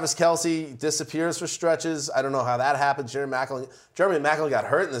 Travis Kelce disappears for stretches. I don't know how that happens. Jeremy Maclin got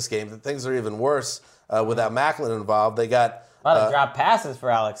hurt in this game. Things are even worse without Maclin involved. They got a lot of drop passes for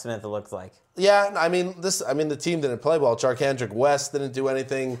Alex Smith, it looks like. Yeah, the team didn't play well. Charkandrick West didn't do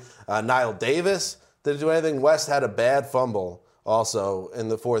anything. Niall Davis didn't do anything. West had a bad fumble also in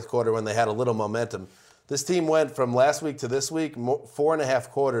the fourth quarter when they had a little momentum. This team went from last week to this week 4.5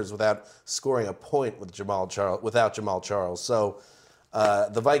 quarters without scoring a point without Jamal Charles. So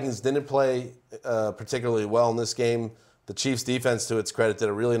the Vikings didn't play particularly well in this game. The Chiefs' defense, to its credit, did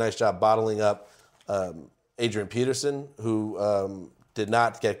a really nice job bottling up Adrian Peterson, who did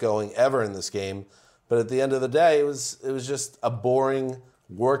not get going ever in this game. But at the end of the day, it was just a boring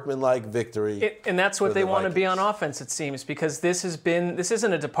workmanlike victory. And that's what for they the want to be on Vikings. offense, it seems, because this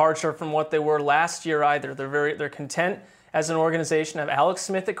isn't a departure from what they were last year either. They're content as an organization to have Alex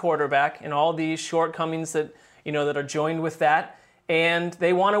Smith at quarterback and all these shortcomings that are joined with that. And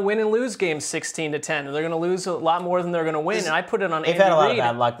they want to win and lose games 16-10. And they're going to lose a lot more than they're going to win. And I put it on Andy They've had a lot of Reid.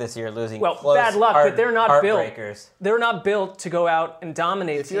 bad luck this year, losing Well, close, bad luck, but they're not built. heartbreakers. They're not built to go out and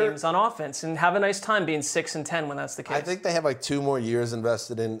dominate If you're- teams on offense and have a nice time being 6-10 when that's the case. I think they have like 2 more years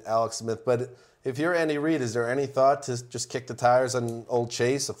invested in Alex Smith. But if you're Andy Reid, is there any thought to just kick the tires on old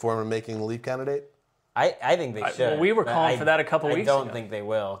Chase, a former making the leap candidate? I think they should. well, we were but calling for that a couple weeks I don't ago. think they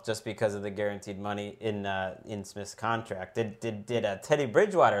will, just because of the guaranteed money in Smith's contract. Did Teddy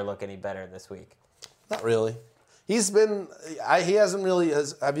Bridgewater look any better this week? Not really. He's been. He hasn't really.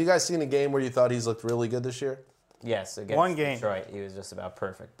 Have you guys seen a game where you thought he's looked really good this year? Yes, against One game. Detroit, he was just about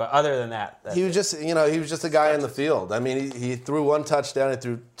perfect. But other than that, He was just, he was just a guy in the field. I mean, he threw 1 touchdown, he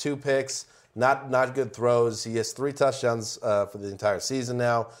threw 2 picks, not good throws. He has 3 touchdowns for the entire season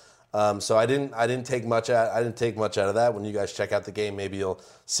now. So I didn't take much out of that. When you guys check out the game, maybe you'll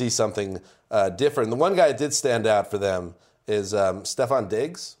see something different. The one guy that did stand out for them is Stephon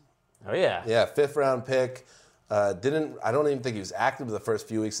Diggs. oh yeah, Yeah, 5th round pick. I don't even think he was active the first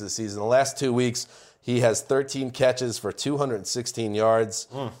few weeks of the season. The last 2 weeks, he has 13 catches for 216 yards.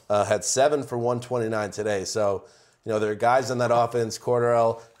 Had 7 for 129 today. So, there are guys in that offense.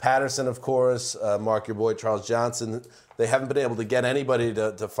 Cordell Patterson, of course. Mark, your boy Charles Johnson. They haven't been able to get anybody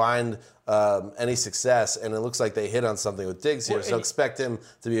to find any success, and it looks like they hit on something with Diggs here. So expect him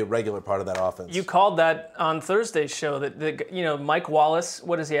to be a regular part of that offense. You called that on Thursday's show that Mike Wallace.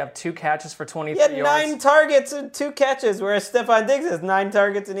 What does he have? 2 catches for 23 he had yards. 9 targets and 2 catches, whereas Stephon Diggs has 9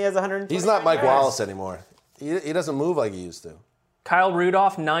 targets and he has 120. He's not Mike Wallace anymore. He doesn't move like he used to. Kyle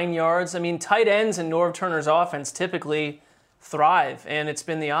Rudolph, 9 yards. I mean, tight ends in Norv Turner's offense typically thrive, and it's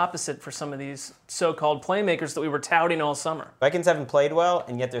been the opposite for some of these so-called playmakers that we were touting all summer. Vikings haven't played well,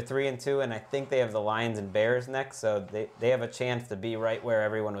 and yet they're 3-2, and I think they have the Lions and Bears next, so they have a chance to be right where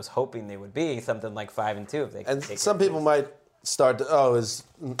everyone was hoping they would be, something like 5-2 if they. And some people might start to, is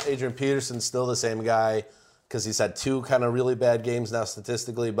Adrian Peterson still the same guy? Because he's had 2 kind of really bad games now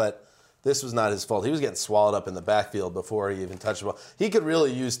statistically, but this was not his fault. He was getting swallowed up in the backfield before he even touched the ball. He could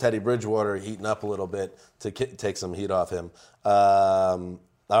really use Teddy Bridgewater heating up a little bit to take some heat off him. All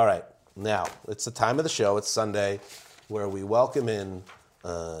right. Now, it's the time of the show. It's Sunday where we welcome in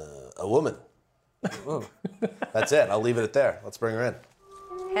a woman. That's it. I'll leave it at there. Let's bring her in.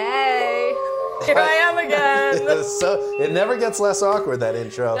 Hey, here I am again. So it never gets less awkward, that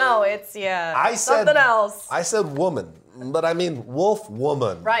intro. No, it's something else. I said woman, but I mean wolf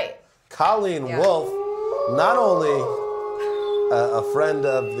woman. Right. Colleen Wolf, not only a friend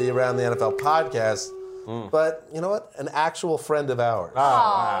of the Around the NFL podcast, but you know what? An actual friend of ours.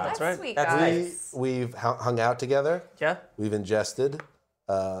 Oh, that's right. sweet, That's guys. We've hung out together. Yeah? We've ingested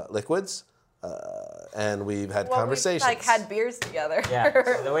liquids, and we've had conversations. We've had beers together. Yeah,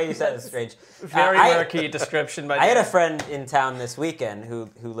 the way you said it is strange. Very I- murky description by I had a Dan. friend in town this weekend who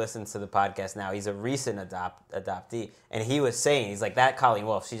listens to the podcast now. He's a recent adoptee, and he was saying, he's like, that Colleen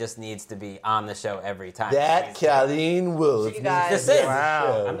Wolf, she just needs to be on the show every time. That Colleen Wolf. You guys. This is.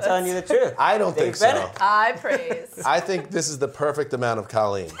 Wow. I'm telling you the truth. I don't think Dave so. Bennett. I praise. I think this is the perfect amount of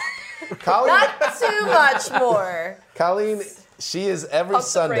Colleen. Colleen, Not too much more. Colleen, she is every Pump the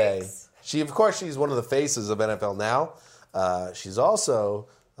Sunday. brakes. She's one of the faces of NFL Now. She's also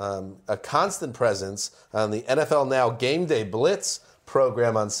a constant presence on the NFL Now Game Day Blitz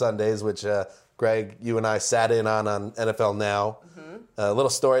program on Sundays, which Greg, you and I sat in on NFL Now. Mm-hmm. A little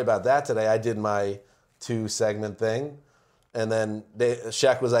story about that today. I did my 2-segment thing. And then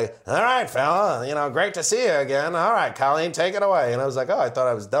Shaq was like, all right, fella, great to see you again. All right, Colleen, take it away. And I was like, I thought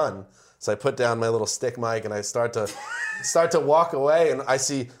I was done. So I put down my little stick mic and I start to walk away, and I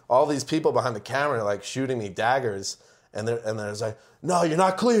see all these people behind the camera like shooting me daggers, and there's like, no, you're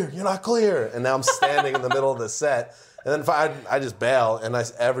not clear, and now I'm standing in the middle of the set, and then I just bail, and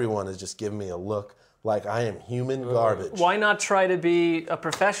everyone is just giving me a look like I am human garbage. Why not try to be a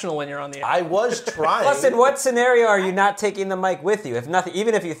professional when you're on the air? I was trying. Plus, in what scenario are you not taking the mic with you? If nothing,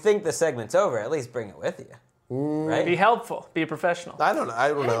 even if you think the segment's over, at least bring it with you. Right? Be helpful. Be a professional. I don't know. I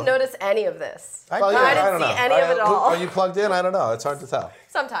didn't notice any of this. Well, yeah, I didn't don't see know. any of it all. Are you plugged in? I don't know. It's hard to tell.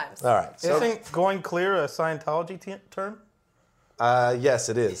 Sometimes. All right. So, Isn't going clear a Scientology term? yes,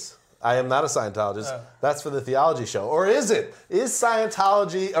 it is. I am not a Scientologist. That's for the theology show. Or is it? Is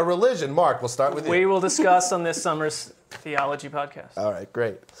Scientology a religion? Mark, we'll start with you. We will discuss on this summer's theology podcast. All right,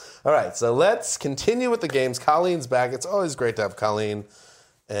 great. All right, so let's continue with the games. Colleen's back. It's always great to have Colleen.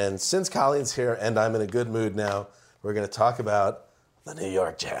 And since Colleen's here and I'm in a good mood now, we're going to talk about the New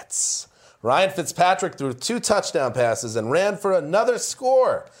York Jets. Ryan Fitzpatrick threw 2 touchdown passes and ran for another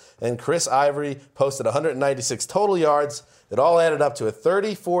score. And Chris Ivory posted 196 total yards. It all added up to a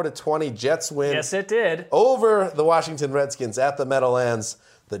 34-20 Jets win. Yes, it did. Over the Washington Redskins at the Meadowlands.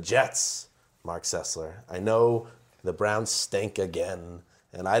 The Jets, Mark Sessler. I know the Browns stink again,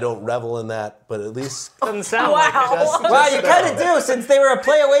 and I don't revel in that, but at least... Doesn't sound like it. Well, you kind of do, since they were a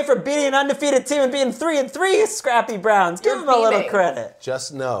play away from beating an undefeated team and being 3-3, scrappy Browns. Give them a little beaming. credit.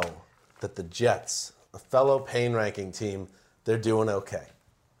 Just know that the Jets, a fellow pain ranking team, they're doing okay.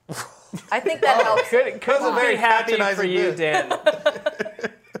 I think that helps. Could a very be happy for patronizing you, bit. Dan.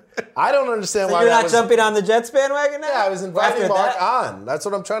 I don't understand So why you're that not was... jumping on the Jets bandwagon now? Yeah, I was inviting After Mark that? on. That's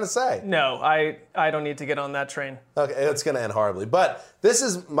what I'm trying to say. No, I don't need to get on that train. Okay, it's going to end horribly. But this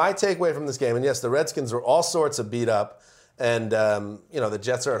is my takeaway from this game. And yes, the Redskins were all sorts of beat up. And, the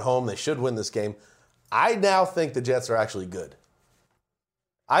Jets are at home. They should win this game. I now think the Jets are actually good.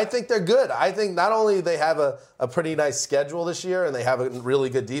 I think they're good. I think not only they have a pretty nice schedule this year and they have a really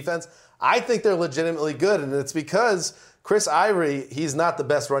good defense, I think they're legitimately good. And it's because Chris Ivory, he's not the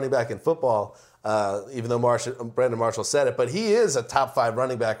best running back in football, even though Brandon Marshall said it, but he is a top 5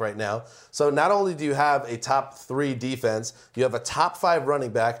 running back right now. So not only do you have a top 3 defense, you have a top 5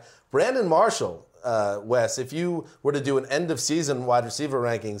 running back. Brandon Marshall, Wes, if you were to do an end-of-season wide receiver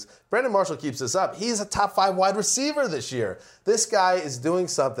rankings, Brandon Marshall keeps this up. He's a top 5 wide receiver this year. This guy is doing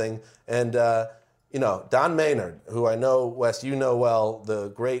something. And, Don Maynard, who I know, Wes, you know well, the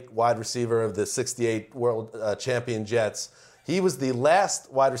great wide receiver of the 68 world champion Jets, he was the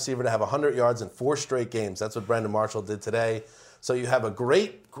last wide receiver to have 100 yards in 4 straight games. That's what Brandon Marshall did today. So you have a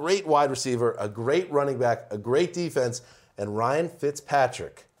great, great wide receiver, a great running back, a great defense, and Ryan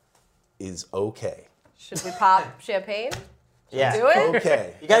Fitzpatrick is okay. Should we pop champagne? Yeah. Do it?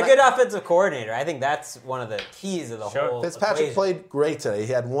 Okay. You got a good offensive coordinator. I think that's one of the keys of the whole Fitzpatrick equation. played great today.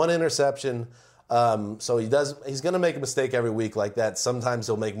 He had 1 interception, so he's going to make a mistake every week like that. Sometimes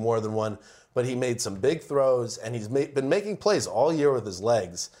he'll make more than one, but he made some big throws, and he's been making plays all year with his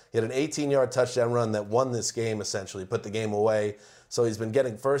legs. He had an 18-yard touchdown run that won this game, essentially, put the game away. So he's been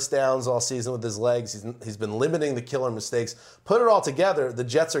getting first downs all season with his legs. He's been limiting the killer mistakes. Put it all together, the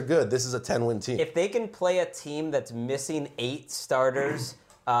Jets are good. This is a 10-win team. If they can play a team that's missing 8 starters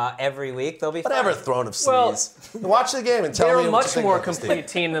every week, they'll be Whatever, fine. throne of Well, sneeze. Watch the game and tell They're me a what you much think more about this team. complete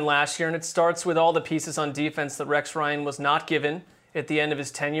team than last year, and it starts with all the pieces on defense that Rex Ryan was not given at the end of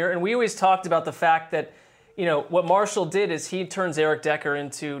his tenure. And we always talked about the fact that, what Marshall did is he turns Eric Decker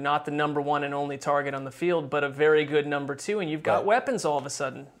into not the number 1 and only target on the field, but a very good number 2, and you've got Right. weapons all of a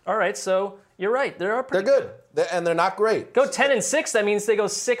sudden. All right, so you're right. They're They're good, and they're not great. Go 10-6. That means they go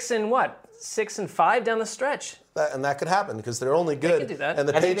 6-5 down the stretch. And that could happen because they're only good. could do that. And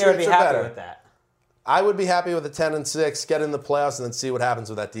the I think Patriots they would be are happy better. with that. I would be happy with a 10-6, get in the playoffs, and then see what happens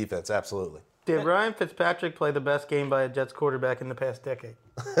with that defense. Absolutely. Did Ryan Fitzpatrick play the best game by a Jets quarterback in the past decade?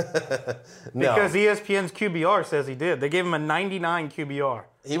 No, Because ESPN's QBR says he did. They gave him a 99 QBR.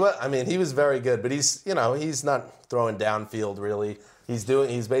 he was very good, but he's not throwing downfield really. He's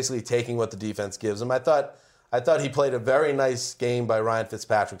basically taking what the defense gives him. I thought he played a very nice game by Ryan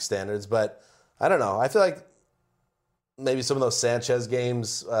Fitzpatrick standards, but I don't know. I feel like maybe some of those Sanchez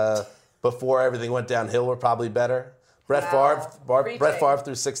games before everything went downhill were probably better. Brett Favre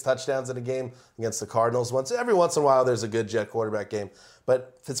threw 6 touchdowns in a game against the Cardinals. Every once in a while, there's a good Jet quarterback game.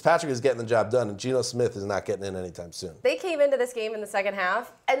 But Fitzpatrick is getting the job done, and Geno Smith is not getting in anytime soon. They came into this game in the second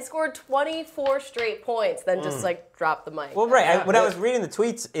half and scored 24 straight points, then just dropped the mic. Well, right. When I was reading the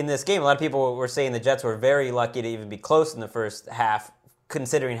tweets in this game, a lot of people were saying the Jets were very lucky to even be close in the first half,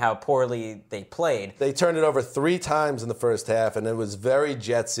 considering how poorly they played. They turned it over 3 times in the first half, and it was very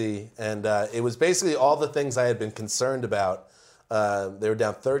Jetsy. And it was basically all the things I had been concerned about. They were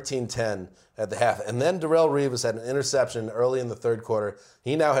down 13-10 at the half. And then Darrelle Revis had an interception early in the third quarter.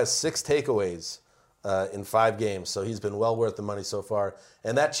 He now has 6 takeaways in 5 games, so he's been well worth the money so far.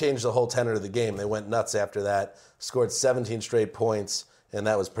 And that changed the whole tenor of the game. They went nuts after that, scored 17 straight points, and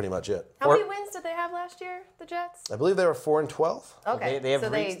that was pretty much it. How many wins did they have last year, the Jets? I believe they were 4-12. Okay, They have so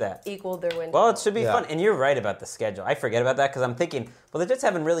reached they that. equaled their win. Well, it should be Yeah. fun. And you're right about the schedule. I forget about that because I'm thinking, well, the Jets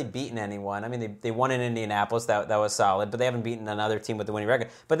haven't really beaten anyone. I mean, they won in Indianapolis. That was solid. But they haven't beaten another team with a winning record.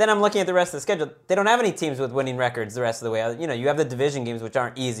 But then I'm looking at the rest of the schedule. They don't have any teams with winning records the rest of the way. You have the division games, which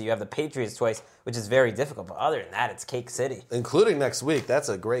aren't easy. You have the Patriots twice, which is very difficult. But other than that, it's Cake City. Including next week. That's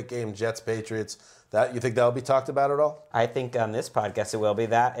a great game, Jets-Patriots. You think that'll be talked about at all? I think on this podcast it will be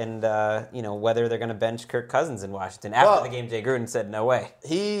that, and whether they're going to bench Kirk Cousins in Washington. After the game, Jay Gruden said, no way.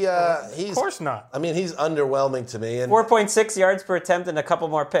 He's Of course not. I mean, he's underwhelming to me. And 4.6 yards per attempt and a couple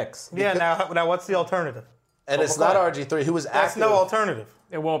more picks. Yeah, now what's the alternative? And it's not RG3, who was That's active. no alternative.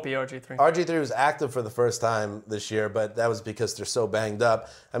 It won't be RG3. RG3 was active for the first time this year, but that was because they're so banged up.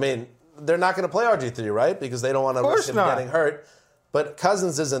 I mean, they're not going to play RG3, right? Because they don't want to risk him getting hurt. But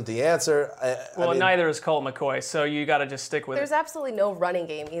Cousins isn't the answer. Neither is Colt McCoy, so you got to just stick with There's it. absolutely no running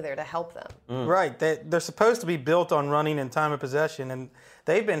game either to help them. Right. They're supposed to be built on running and time of possession, and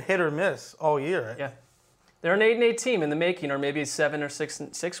they've been hit or miss all year. Yeah. They're an 8-8 team in the making, or maybe a 7 or 6 win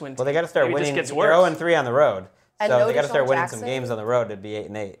team. Well, they got to start Maybe winning. It just gets They're worse. 0-3 on the road. And So no they got to start Deshaun winning Jackson. some games on the road to be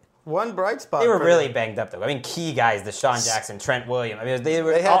 8-8. One bright spot. They were for really them. banged up, though. I mean, key guys, Deshaun Jackson, Trent Williams. I mean, they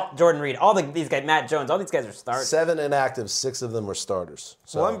had Jordan Reed, these guys, Matt Jones, all these guys are starting. 7 inactive, 6 of them were starters.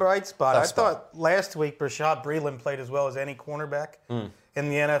 So, One bright spot. tough I spot. thought last week Rashad Breeland played as well as any cornerback in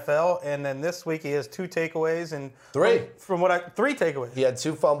the NFL, and then this week he has 2 takeaways and 3. 3 takeaways. He had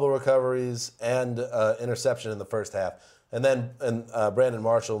 2 fumble recoveries and interception in the first half. And then Brandon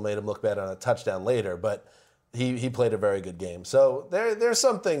Marshall made him look bad on a touchdown later, but he played a very good game. So there's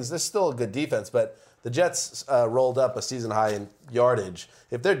some things. There's still a good defense, but the Jets rolled up a season high in yardage.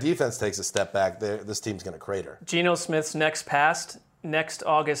 If their defense takes a step back, this team's going to crater. Geno Smith's next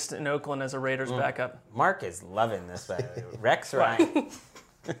August in Oakland as a Raiders backup. Mark is loving this, by the way. Rex Ryan.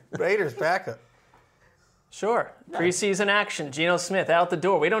 Raiders backup. Sure. Preseason action. Geno Smith out the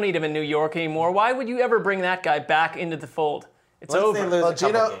door. We don't need him in New York anymore. Why would you ever bring that guy back into the fold? It's Once they over. lose Well,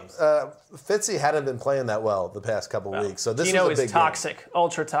 a couple games. Fitzy hadn't been playing that well the past couple weeks, so this Geno was a big is toxic,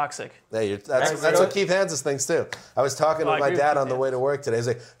 ultra toxic. game. Hey, that's what Keith Hanses thinks too. I was talking Oh, to I my agree dad with on the Keith way to work today. He's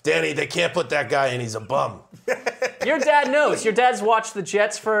like, Danny, they can't put that guy in. He's a bum. Your dad knows. Your dad's watched the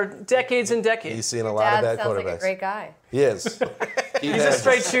Jets for decades and decades. He's seen a lot of Dad bad sounds quarterbacks. like a great guy. He is. He's a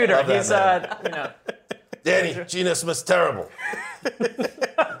straight shooter. He's Danny, Geno Smith's terrible.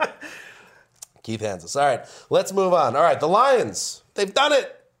 Keith Hanses. All right, let's move on. All right, the Lions. They've done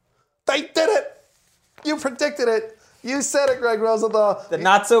it. They did it. You predicted it. You said it, Greg Rosenthal. The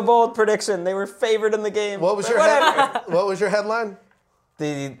not so bold prediction. They were favored in the game. What was your What was your headline?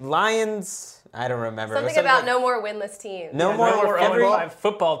 The Lions, I don't remember. It was Something about like, no more winless teams. no no more. more Every 0-5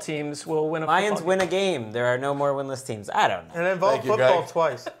 football teams will win a Lions football win a game. There are no more winless teams. I don't know. And it involved Thank you, football Greg.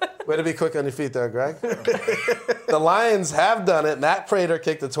 twice. Way to be quick on your feet there, Greg. The Lions have done it. Matt Prater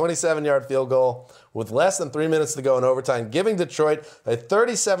kicked a 27-yard field goal with less than 3 minutes to go in overtime, giving Detroit a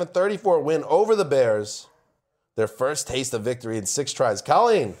 37-34 win over the Bears, their first taste of victory in 6 tries.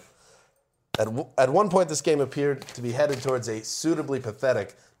 Colleen, at one point this game appeared to be headed towards a suitably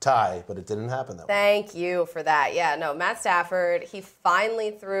pathetic tie, but it didn't happen that way. Thank you for that. Yeah, no, Matt Stafford, he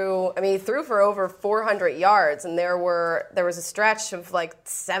finally threw, he threw for over 400 yards, and there was a stretch of like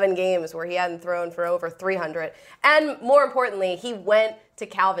 7 games where he hadn't thrown for over 300. And more importantly, he went to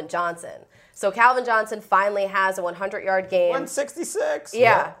Calvin Johnson. So Calvin Johnson finally has a 100-yard game. 166.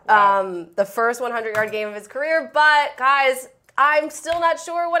 Yeah, the first 100-yard game of his career. But, guys, I'm still not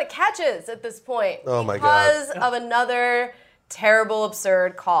sure what it catches at this point. Oh, my God. Because of another terrible,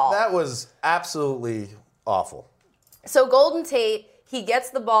 absurd call. That was absolutely awful. So Golden Tate, he gets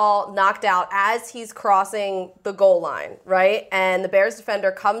the ball knocked out as he's crossing the goal line, right? And the Bears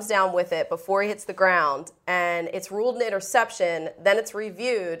defender comes down with it before he hits the ground, and it's ruled an interception. Then it's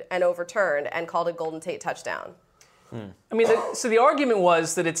reviewed and overturned and called a Golden Tate touchdown. I mean, so the argument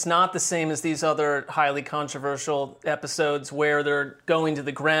was that it's not the same as these other highly controversial episodes where they're going to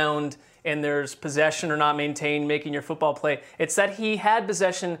the ground and there's possession or not maintained, making your football play. It's that he had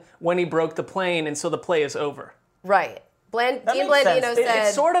possession when he broke the plane, and so the play is over. Right. Dean makes Blandino sense. said...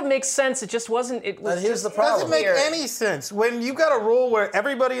 It sort of makes sense. It just wasn't. It was. And here's the It problem. doesn't make Weird. any sense. When you got a rule where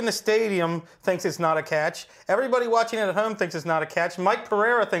everybody in the stadium thinks it's not a catch, everybody watching it at home thinks it's not a catch, Mike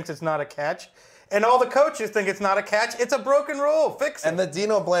Pereira thinks it's not a catch, and all the coaches think it's not a catch, it's a broken rule. Fix it. And the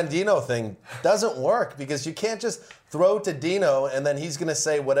Dino Blandino thing doesn't work because you can't just throw to Dino and then he's going to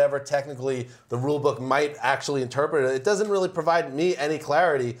say whatever technically the rule book might actually interpret it. It doesn't really provide me any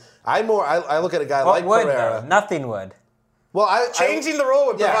clarity. I look at a guy What like would, Pereira. though? Nothing would. Well, Changing the rule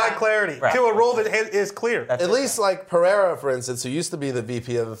would Yeah. provide clarity Right. to a rule that is clear. That's at it. least like Pereira, for instance, who used to be the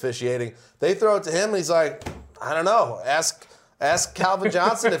VP of officiating, they throw it to him and he's like, I don't know, ask Calvin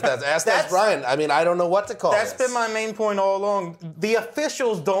Johnson if ask Des Bryant. I mean, I don't know what to call That's this. been my main point all along. The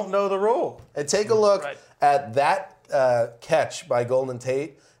officials don't know the rule. And take a look Right. at that catch by Golden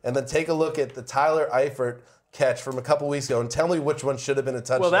Tate, and then take a look at the Tyler Eifert catch from a couple weeks ago, and tell me which one should have been a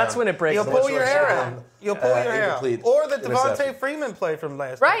touchdown. Well, that's when it breaks. You'll the pull Which your one hair should have out. been, You'll pull your hair out. incomplete Or the interception. Devontae Freeman play from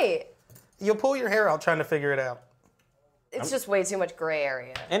last week. Right. You'll pull your hair out trying to figure it out. it's just way too much gray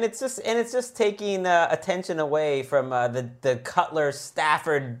area. And it's just taking attention away from the Cutler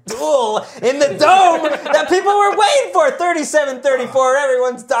Stafford duel in the dome that people were waiting for. 37-34.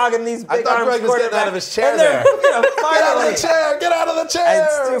 Everyone's dogging these big arms. Greg was getting out of his chair and there. Get out of the chair! Get out of the chair!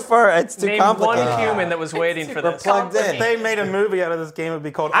 It's too far. It's too Name complicated. one human that was waiting for this. Plugged in. If they made a movie out of this game, it would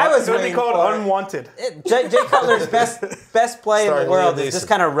be called waiting for it. Unwanted. Jay Cutler's best play in Starring the world Liam is just Neeson.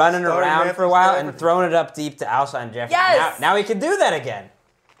 kind of running Starring around Matthew for a while Stafford. and throwing it up deep to Alshon Jeffrey. Yes! Now he can do that again.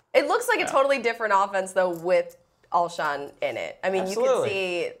 It looks like a totally different offense, though, with Alshon in it. I mean, Absolutely. you can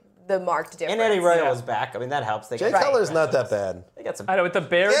see the marked difference. And Eddie Royal was back. I mean, that helps. They Jay got Cutler's not that bad. They got some. I know with the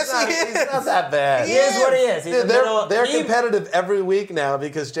Bears. Yes, he is. He's not that bad. He is what he is. He's Dude, a middle. they're competitive every week now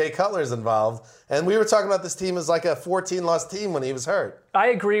because Jay Cutler's involved. And we were talking about this team as like a 14-loss team when he was hurt. I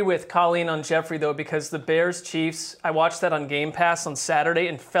agree with Colleen on Jeffrey, though, because the Bears-Chiefs, I watched that on Game Pass on Saturday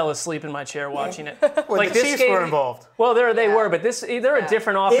and fell asleep in my chair watching it. Well, the Chiefs were involved. Well, they were, but they're a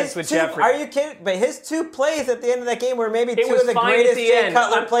different offense with Jeffrey. Are you kidding? But his two plays at the end of that game were maybe two was of the fine at greatest the Jay end.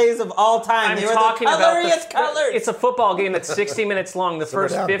 Cutler plays of all time. I'm They were talking the about Cutleriest Cutlers. It's a football game that's 60 minutes long. The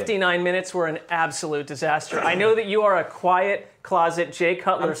first down, but- 59 minutes were an absolute disaster. I know that you are a quiet closet Jay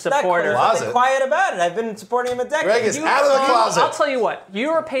Cutler Not supporter. Closet. quiet about it. I've been supporting him a decade. Greg is out of the closet. I'll tell you what.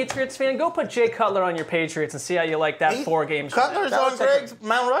 You're a Patriots fan. Go put Jay Cutler on your Patriots and see how you like that 4 games. Cutler's on Greg's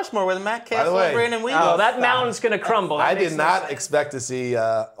Mount Rushmore with Matt Castle way, and Brandon Weaver. Well, that mountain's going to crumble. That I makes did no not sense. expect to see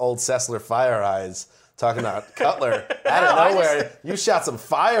old Sessler Fire Eyes talking about Cutler out No, I of nowhere. You shot some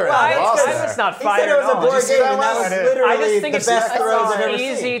fire I at Ross was there. not He said fired it was at a all. board Did you see game, that and that one? was I literally I just think the it's best throws I've ever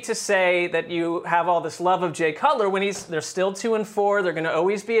easy seen. to say that you have all this love of Jay Cutler when they're still 2-4. They're going to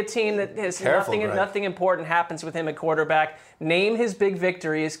always be a team that has Careful, Greg. nothing important happens with him at quarterback. Name his big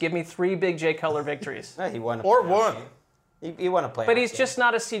victories. Give me 3 big Jay Cutler victories. He won. Or one. He won a playoff. But he's game. just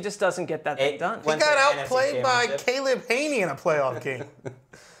not he just doesn't get that thing done. He Went to got the NFC outplayed by Championship. Caleb Haney in a playoff game.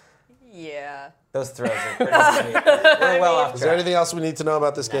 Yeah. Those throws are pretty sweet. We're well off Is there track. anything else we need to know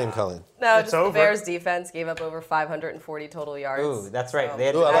about this game, Colleen? No, It's just the over. Bears defense gave up over 540 total yards. Ooh, that's right. So- They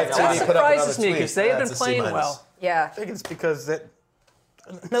had Ooh, I like that TD That put up surprises another me because tweet. they've That's been a C playing minus. well. Yeah. I think it's because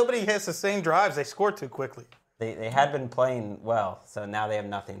nobody has sustained drives. They score too quickly. They had been playing well, so now they have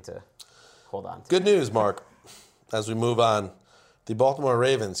nothing to hold on to. Good news, Mark. As we move on, the Baltimore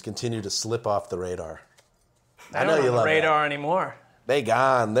Ravens continue to slip off the radar. I know Not you on love the that. radar anymore. They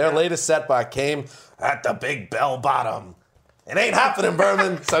gone. Their latest setback came at the big bell bottom. It ain't happening,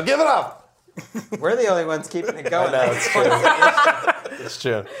 Berman, so give it up. We're the only ones keeping it going. I know, it's true. It's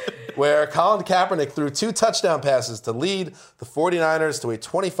true. Where Colin Kaepernick threw 2 touchdown passes to lead the 49ers to a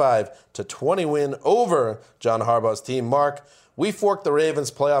 25-20 win over John Harbaugh's team. Mark, we forked the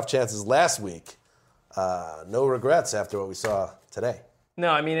Ravens' playoff chances last week. No regrets after what we saw today.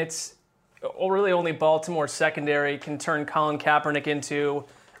 No, I mean, it's really only Baltimore secondary can turn Colin Kaepernick into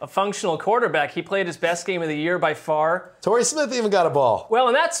a functional quarterback. He played his best game of the year by far. Torrey Smith even got a ball. Well,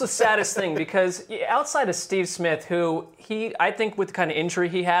 and that's the saddest thing because outside of Steve Smith, who I think with the kind of injury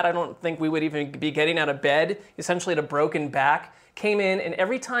he had, I don't think we would even be getting out of bed, essentially had a broken back, came in, and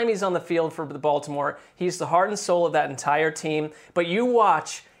every time he's on the field for the Baltimore, he's the heart and soul of that entire team. But you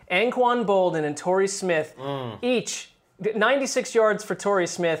watch Anquan Boldin and Torrey Smith, each 96 yards for Torrey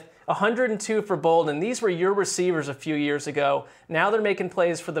Smith, 102 for Bolden. These were your receivers a few years ago. Now they're making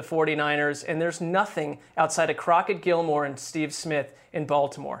plays for the 49ers, and there's nothing outside of Crockett Gilmore and Steve Smith in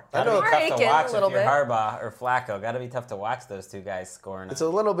Baltimore. Gotta be tough Aiken to a watch if little you're bit. Harbaugh or Flacco. Got to be tough to watch those two guys scoring. It's a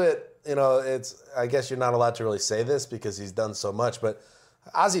little bit, I guess you're not allowed to really say this because he's done so much, but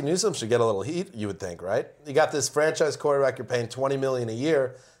Ozzie Newsome should get a little heat, you would think, right? You got this franchise quarterback you're paying $20 million a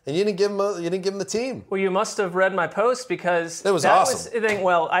year, and you didn't give him the team. Well, you must have read my post because It was that awesome. was the thing.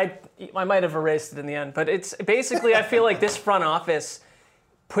 Well, I might have erased it in the end, but it's basically I feel like this front office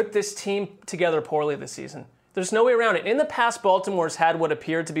put this team together poorly this season. There's no way around it. In the past, Baltimore's had what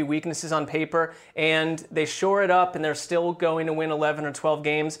appeared to be weaknesses on paper, and they shore it up, and they're still going to win 11 or 12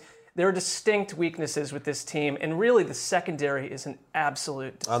 games. There are distinct weaknesses with this team, and really the secondary is an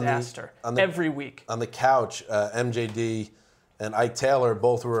absolute disaster every week. On the couch, MJD and Ike Taylor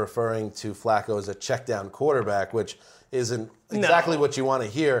both were referring to Flacco as a check-down quarterback, which isn't exactly what you want to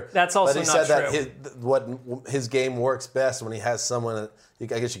hear. That's also but he not said true. that his game works best when he has someone. I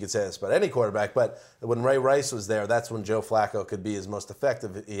guess you could say this about any quarterback, but when Ray Rice was there, that's when Joe Flacco could be his most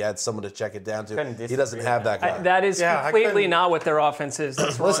effective. He had someone to check it down to. He doesn't have that guy. That is Yeah, I completely couldn't- not what their offense is.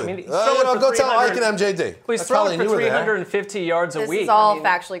 That's wrong. Listen, I mean, he's throwing for go tell Ike 300 and MJD. Well, he's Colleen, throwing for you were there. 350 yards a This week. is all I mean,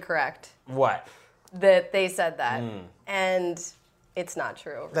 factually correct What? that they said that. And It's not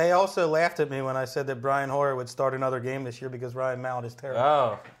true. They also laughed at me when I said that Brian Hoyer would start another game this year because Ryan Mallett is terrible.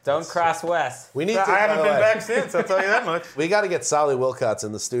 Oh, don't cross Wes. We need to. I haven't by the been way, back since, I'll tell you that much. We got to get Solly Wilcots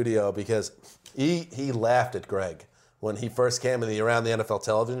in the studio because he laughed at Greg when he first came to the Around the NFL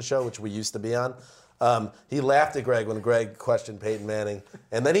television show, which we used to be on. He laughed at Greg when Greg questioned Peyton Manning,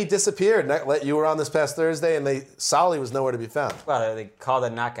 and then he disappeared. You were on this past Thursday, and Solly was nowhere to be found. Well, they called a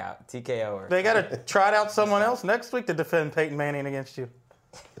knockout, TKO. Or They got to trot out someone else next week to defend Peyton Manning against you.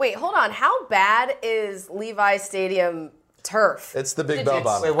 Wait, hold on. How bad is Levi Stadium turf? It's the Big Bell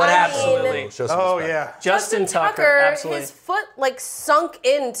Bottom. Wait, what happened? Absolutely. Show some Oh, respect. yeah. Justin Tucker, absolutely. his foot sunk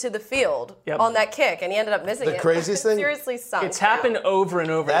into the field Yep. on that kick, and he ended up missing The it. craziest thing- Seriously sunk. It's happened over and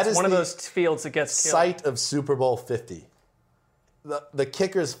over. That It's is one of the those fields that gets killed. Site of Super Bowl 50. The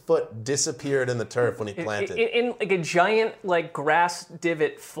kicker's foot disappeared in the turf when he planted. In like a giant grass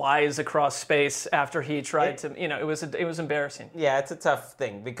divot flies across space after he tried to. It was embarrassing. Yeah, it's a tough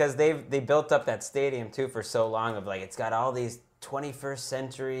thing because they built up that stadium too for so long of it's got all these 21st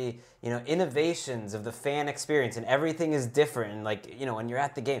century innovations of the fan experience and everything is different and when you're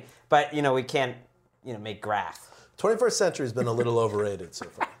at the game. But we can't make grass. 21st century's been a little overrated so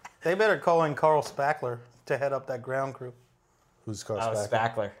far. They better call in Carl Spackler to head up that ground crew. Who's Carl Oh,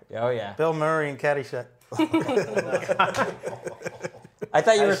 Spackler? Spackler. Oh yeah. Bill Murray and Caddyshack. I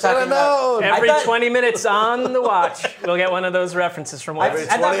thought you were talking about. Every I thought- 20 minutes on the watch, we'll get one of those references from I Wes.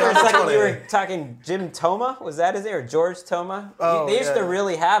 thought for a 20 second 20. you were talking Jim Toma. Was that his name? Or George Toma? Oh, They used to yeah.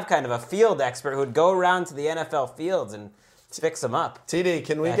 really have kind of a field expert who would go around to the NFL fields and fix them up. TD,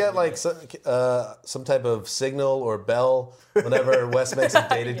 can we get some type of signal or bell whenever Wes makes a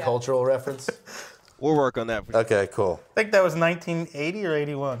dated cultural reference? We'll work on that for you. Okay, cool. I think that was 1980 or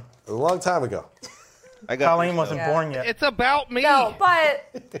 81. A long time ago. I got Colleen wasn't born yet. It's about me. No, but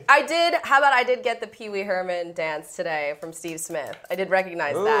I did get the Pee Wee Herman dance today from Steve Smith. I did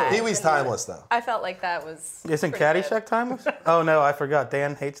recognize that. Pee Wee's timeless, though. I felt like that was. Isn't pretty Caddyshack timeless? Oh, no, I forgot.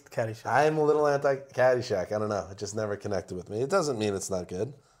 Dan hates Caddyshack. I'm a little anti-Caddyshack. I don't know. It just never connected with me. It doesn't mean it's not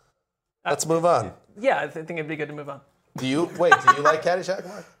good. Let's move on. Yeah, I think it'd be good to move on. Do you like Caddyshack,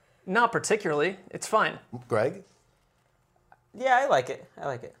 Mark? Not particularly. It's fine. Greg? Yeah, I like it.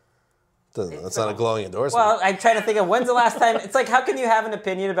 That's not a glowing endorsement. Well, I'm trying to think of when's the last time. It's how can you have an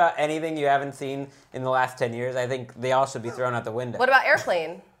opinion about anything you haven't seen in the last 10 years? I think they all should be thrown out the window. What about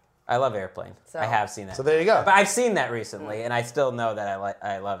Airplane? I love Airplane. I have seen that. So there you go. But I've seen that recently, and I still know that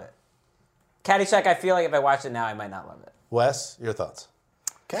I love it. Caddyshack, I feel like if I watch it now, I might not love it. Wes, your thoughts?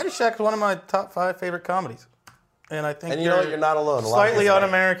 Caddyshack is one of my top 5 favorite comedies. And I think And you know what? You're not alone. A lot of slightly people-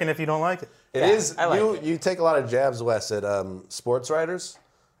 un-American if you don't like it. It is. I like You take a lot of jabs, Wes, at sports writers.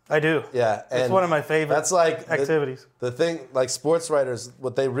 I do. Yeah, It's and one of my favorite That's like activities. The thing, sports writers,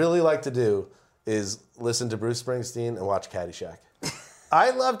 what they really like to do is listen to Bruce Springsteen and watch Caddyshack.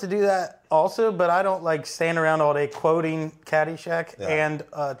 I love to do that also, but I don't like standing around all day quoting Caddyshack and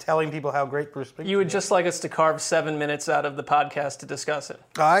telling people how great Bruce Springsteen You would just like us to carve 7 minutes out of the podcast to discuss it.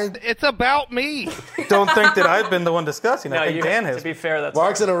 I It's about me. don't think that I've been the one discussing. No, I think Dan to has. be fair, that's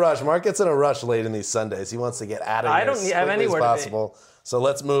Mark's in a rush. Mark gets in a rush late in these Sundays. He wants to get out of here I don't as have quickly anywhere as to be. possible. So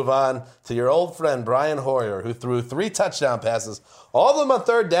let's move on to your old friend Brian Hoyer, who threw 3 touchdown passes, all of them on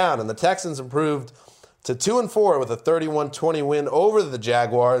third down, and the Texans improved to 2-4 with a 31-20 win over the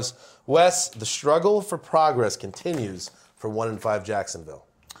Jaguars. Wes, the struggle for progress continues for 1-5 Jacksonville.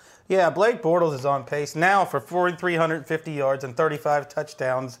 Yeah, Blake Bortles is on pace now for 4,350 yards and 35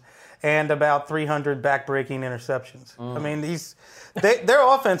 touchdowns and about 300 back-breaking interceptions. I mean, their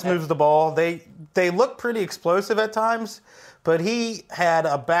offense moves the ball. They look pretty explosive at times, but he had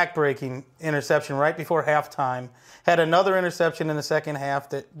a back-breaking interception right before halftime, had another interception in the second half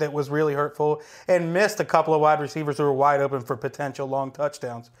that was really hurtful, and missed a couple of wide receivers who were wide open for potential long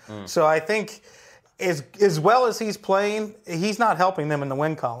touchdowns. So I think as well as he's playing, he's not helping them in the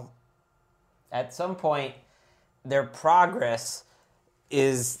win column. At some point, their progress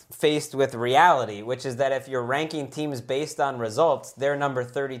is faced with reality, which is that if you're ranking teams based on results, they're number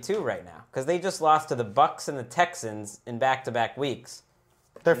 32 right now because they just lost to the Bucs and the Texans in back-to-back weeks.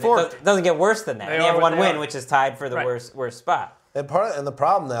 They're fourth. It doesn't get worse than that. They They are have what one they win, are. which is tied for the Right. worst spot. And the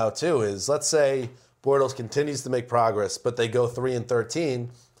problem now too is, let's say Bortles continues to make progress, but they go 3-13,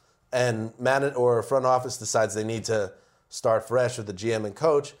 and front office decides they need to start fresh with the GM and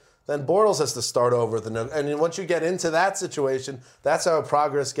coach. Then Bortles has to start over and once you get into that situation, that's how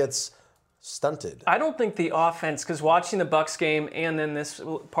progress gets stunted. I don't think the offense, because watching the Bucs game and then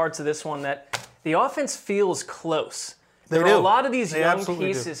parts of this one, that the offense feels close. There do. are a lot of these They young absolutely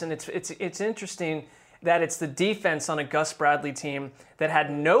do. pieces, and it's interesting that it's the defense on a Gus Bradley team that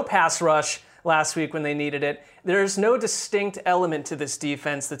had no pass rush last week when they needed it. There's no distinct element to this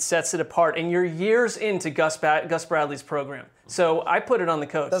defense that sets it apart, and you're years into Gus Bradley's program. So I put it on the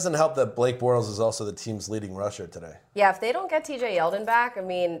coach. It doesn't help that Blake Bortles is also the team's leading rusher today. Yeah, if they don't get TJ Yeldon back, I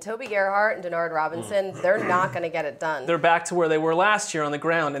mean, Toby Gerhart and Denard Robinson, they're not going to get it done. They're back to where they were last year on the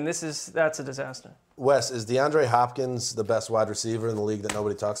ground, and that's a disaster. Wes, is DeAndre Hopkins the best wide receiver in the league that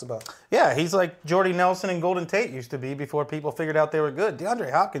nobody talks about? Yeah, he's like Jordy Nelson and Golden Tate used to be before people figured out they were good.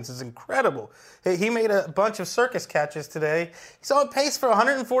 DeAndre Hopkins is incredible. He made a bunch of circus catches today. He's on pace for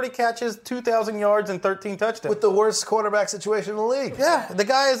 140 catches, 2,000 yards, and 13 touchdowns. With the worst quarterback situation in the league. Yeah, the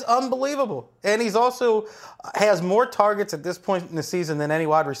guy is unbelievable. And he's also has more targets at this point in the season than any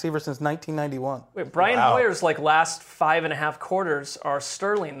wide receiver since 1991. Wait, Brian Hoyer's last 5.5 quarters are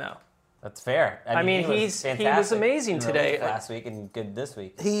sterling, though. That's fair. I mean, he was amazing today. Last week and good this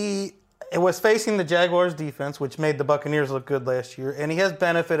week. He was facing the Jaguars defense, which made the Buccaneers look good last year, and he has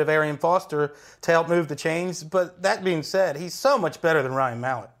benefit of Arian Foster to help move the chains. But that being said, he's so much better than Ryan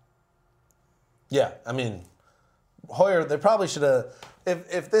Mallett. Yeah, I mean, Hoyer, they probably should have.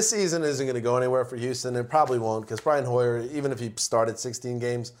 If this season isn't going to go anywhere for Houston, it probably won't, because Brian Hoyer, even if he started 16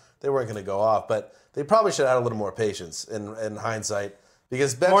 games, they weren't going to go off. But they probably should have had a little more patience in hindsight.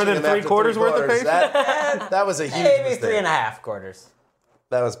 Because more than three quarters worth of patience? That was a huge Maybe mistake. 3.5 quarters.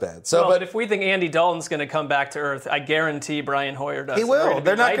 That was bad. So, but if we think Andy Dalton's going to come back to earth, I guarantee Brian Hoyer does. He will.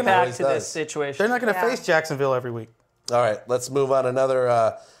 They're not going back to this situation. They're not going to face Jacksonville every week. All right, let's move on.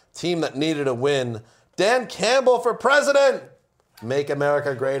 Another team that needed a win. Dan Campbell for president. Make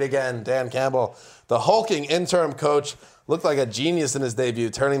America great again. Dan Campbell, the hulking interim coach, looked like a genius in his debut,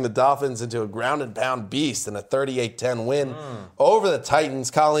 turning the Dolphins into a ground-and-pound beast in a 38-10 win over the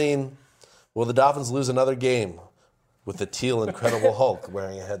Titans. Colleen, will the Dolphins lose another game with the teal Incredible Hulk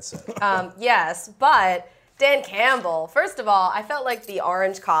wearing a headset? Yes, but Dan Campbell, first of all, I felt like the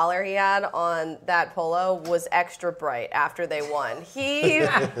orange collar he had on that polo was extra bright after they won.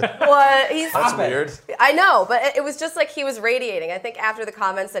 That's weird. I know, but it was just like he was radiating. I think after the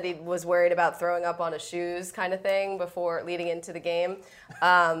comments that he was worried about throwing up on his shoes kind of thing before leading into the game.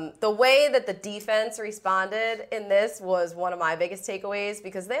 The way that the defense responded in this was one of my biggest takeaways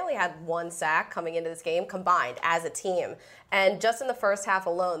because they only had 1 sack coming into this game combined as a team. And just in the first half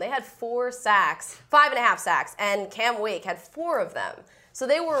alone, they had 4 sacks, 5.5 sacks, and Cam Wake had 4 of them. So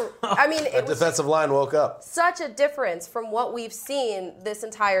they were, I mean, the defensive line woke up. Such a difference from what we've seen this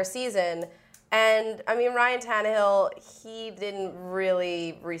entire season. And, I mean, Ryan Tannehill, he didn't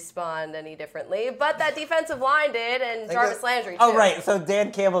really respond any differently. But that defensive line did, and Jarvis Landry, too. Oh, right. So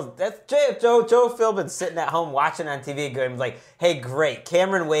Dan Campbell's, that's Joe Philbin's sitting at home watching on TV going like, hey, great.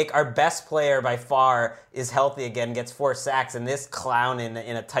 Cameron Wake, our best player by far, is healthy again, gets 4 sacks, and this clown in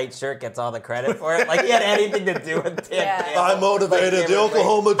a tight shirt gets all the credit for it. Like he had anything to do with Dan Campbell. I motivated. The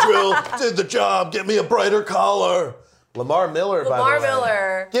Oklahoma drill did the job. Get me a brighter collar. Lamar Miller, by the way. Lamar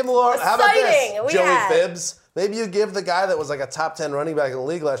Miller. Give Lamar, how about this? We Joey had. Phibbs. Maybe you give the guy that was like a top 10 running back in the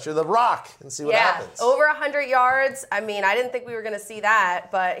league last year the rock and see what happens. Over 100 yards. I mean, I didn't think we were going to see that,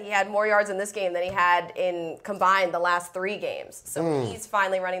 but he had more yards in this game than he had in combined the last 3 games. So he's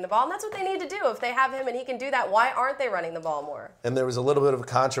finally running the ball, and that's what they need to do. If they have him and he can do that, why aren't they running the ball more? And there was a little bit of a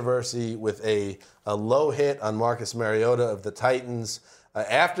controversy with a low hit on Marcus Mariota of the Titans.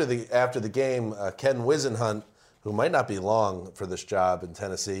 After the game, Ken Wisenhunt, who might not be long for this job in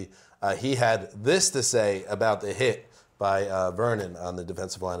Tennessee, he had this to say about the hit by Vernon on the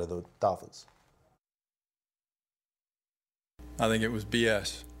defensive line of the Dolphins. I think it was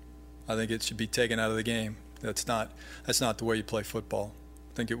BS. I think it should be taken out of the game. That's not the way you play football.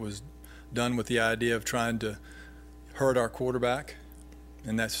 I think it was done with the idea of trying to hurt our quarterback,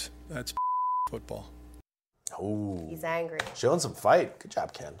 and that's football. Ooh. He's angry. Showing some fight. Good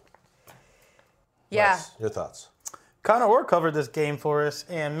job, Ken. Yeah. Wes, your thoughts? Connor Orr covered this game for us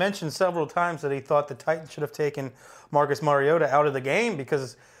and mentioned several times that he thought the Titans should have taken Marcus Mariota out of the game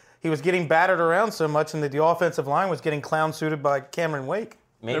because he was getting battered around so much and that the offensive line was getting clown-suited by Cameron Wake.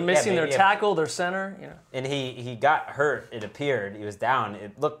 They're missing their tackle, their center. You know. And he got hurt, it appeared. He was down.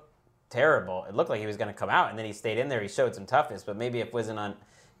 It looked terrible. It looked like he was going to come out, and then he stayed in there. He showed some toughness, but maybe if Wisenhunt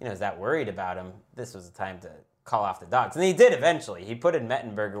is that worried about him, this was the time to call off the dogs. And he did eventually. He put in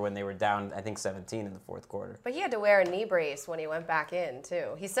Mettenberger when they were down, I think, 17 in the fourth quarter. But he had to wear a knee brace when he went back in,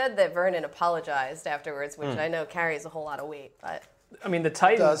 too. He said that Vernon apologized afterwards, which I know carries a whole lot of weight. But I mean, the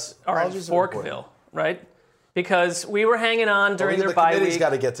Titans are in Forkville, right? Because we were hanging on during their bye week. The committee's got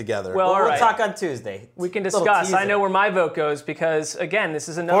to get together. Well, we'll talk on Tuesday. We can discuss. I know where my vote goes because, again, this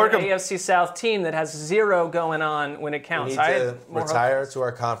is another AFC South team that has 0 going on when it counts. We need to retire to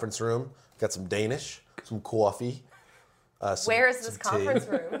our conference room. Got some Danish, some coffee. Where is this tea. conference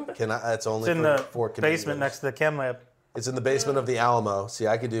room? It's only It's in for the four Canadians. basement next to the chem lab. It's in the basement of the Alamo. See,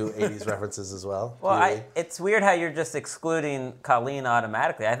 I could do 80s references as well. Well, it's weird how you're just excluding Colleen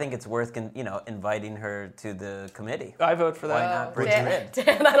automatically. I think it's worth, inviting her to the committee. I vote for that. Why not bring her in?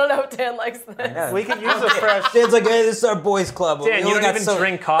 Dan, I don't know if Dan likes this. We could use a fresh. Dan's like, hey, this is our boys' club. Dan, you don't even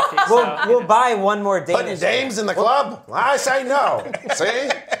drink coffee. So. We'll buy one more Danish. Putting dames in the club? I say no. See?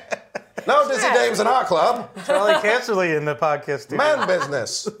 No dizzy dames in our club. Charlie Casserly in the podcast studio. Man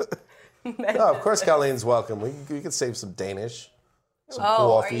business. No, of course Colleen's welcome. We could save some Danish. Some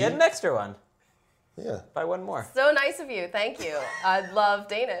coffee. Get an extra one. Yeah. Buy one more. So nice of you. Thank you. I love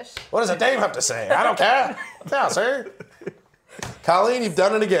Danish. What does a dame have to say? I don't care. No, sir. Colleen, you've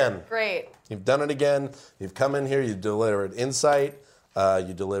done it again. Great. You've done it again. You've come in here. You delivered insight.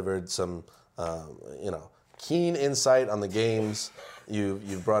 You delivered some, keen insight on the games.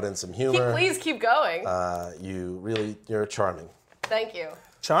 You've brought in some humor. Please keep going. You're charming. Thank you.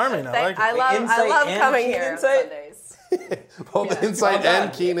 Charming. I like it. I love coming here on Sundays. Both insight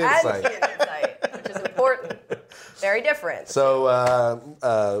and keen insight. And keen insight, which is important. Very different.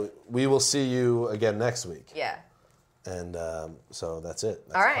 So we will see you again next week. Yeah. And so that's it.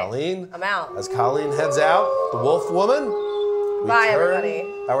 That's All right. Colleen. I'm out. As Colleen heads out, the Wolf Woman, we Bye, turn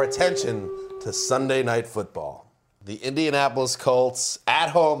everybody. our attention to Sunday Night Football. The Indianapolis Colts at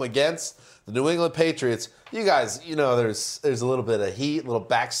home against the New England Patriots. You guys, there's a little bit of heat, a little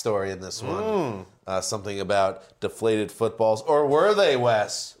backstory in this one. Something about deflated footballs. Or were they,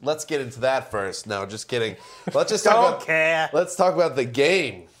 Wes? Let's get into that first. No, just kidding. Let's just talk Let's talk about the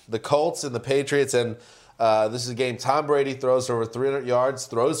game. The Colts and the Patriots. And this is a game Tom Brady throws for over 300 yards,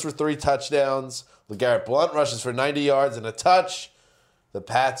 throws for 3 touchdowns. LeGarrette Blount rushes for 90 yards and a touch. The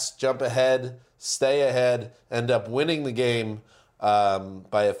Pats jump ahead, stay ahead, end up winning the game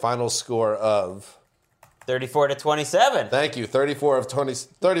by a final score of 34-27. Thank you. 34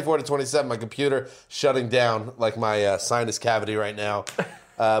 to 27. My computer shutting down like my sinus cavity right now.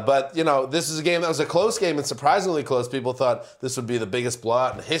 But this is a game that was a close game and surprisingly close. People thought this would be the biggest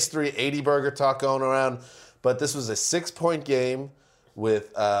blowout in history. 80 burger talk going around. But this was a 6-point game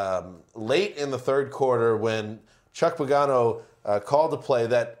with late in the third quarter when Chuck Pagano called a play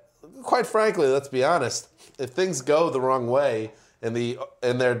that, quite frankly, let's be honest, if things go the wrong way and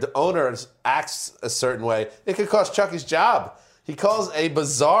their owner acts a certain way, it could cost Chuck his job. He calls a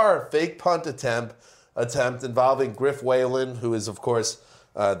bizarre fake punt attempt involving Griff Whalen, who is, of course,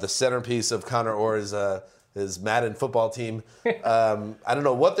 the centerpiece of Connor Orr's his Madden football team. I don't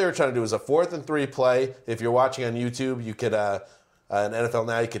know what they were trying to do. It was a 4th and 3 play. If you're watching on YouTube, you could, on NFL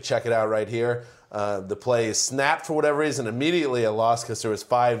Now, you could check it out right here. The play is snapped for whatever reason, immediately a loss because there was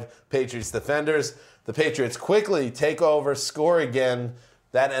 5 Patriots defenders. The Patriots quickly take over, score again.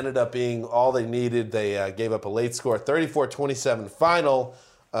 That ended up being all they needed. They gave up a late score, 34-27 final.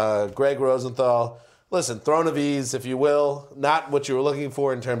 Greg Rosenthal, listen, throne of ease, if you will. Not what you were looking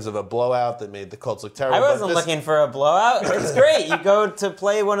for in terms of a blowout that made the Colts look terrible. I wasn't looking for a blowout. It's great. You go to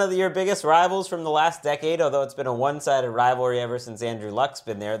play one of your biggest rivals from the last decade, although it's been a one-sided rivalry ever since Andrew Luck's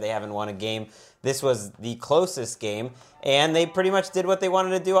been there. They haven't won a game. This was the closest game, and they pretty much did what they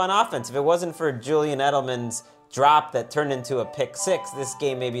wanted to do on offense. If it wasn't for Julian Edelman's drop that turned into a pick 6, this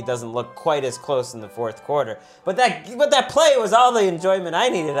game maybe doesn't look quite as close in the fourth quarter. But that play was all the enjoyment I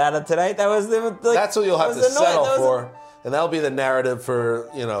needed out of tonight. That's what you'll have to settle for. And that'll be the narrative for,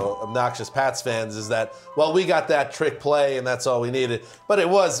 obnoxious Pats fans is that, well, we got that trick play and that's all we needed. But it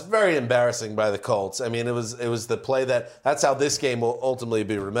was very embarrassing by the Colts. I mean, it was the play that's how this game will ultimately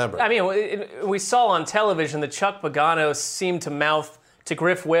be remembered. I mean, we saw on television that Chuck Pagano seemed to mouth to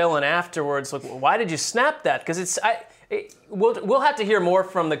Griff Whalen afterwards, like, why did you snap that? Because we'll have to hear more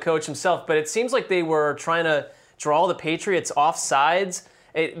from the coach himself, but it seems like they were trying to draw the Patriots off sides.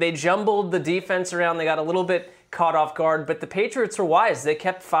 They jumbled the defense around. They got a little bit caught off guard, but the Patriots were wise. They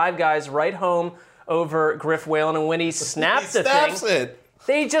kept 5 guys right home over Griff Whalen, and when he snapped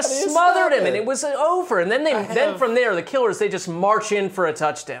they just smothered him, and it was over. And then from there, the Killers, they just march in for a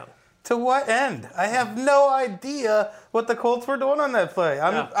touchdown. To what end? I have no idea what the Colts were doing on that play.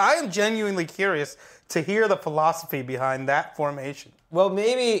 I am genuinely curious to hear the philosophy behind that formation. Well,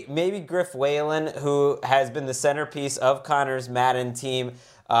 maybe Griff Whalen, who has been the centerpiece of Connor's Madden team.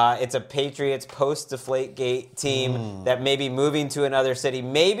 It's a Patriots post-Deflategate team that may be moving to another city.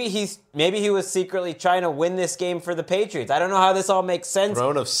 Maybe he was secretly trying to win this game for the Patriots. I don't know how this all makes sense.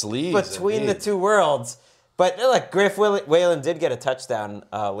 Throne of sleeves between the two worlds. But look, Griff Whalen did get a touchdown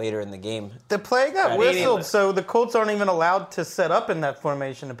later in the game. The play got whistled, so the Colts aren't even allowed to set up in that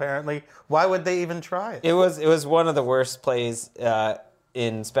formation, apparently. Why would they even try it? It was one of the worst plays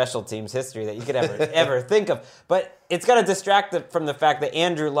in special teams history that you could ever think of. But it's going to distract from the fact that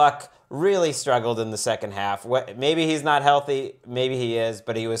Andrew Luck really struggled in the second half. Maybe he's not healthy, maybe he is,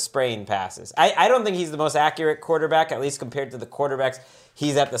 but he was spraying passes. I don't think he's the most accurate quarterback, at least compared to the quarterbacks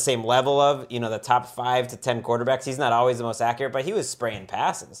he's at the same level of, the top 5 to 10 quarterbacks. He's not always the most accurate, but he was spraying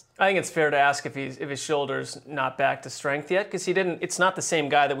passes. I think it's fair to ask if his shoulder's not back to strength yet, because it's not the same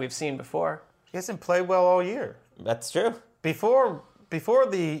guy that we've seen before. He hasn't played well all year. That's true. Before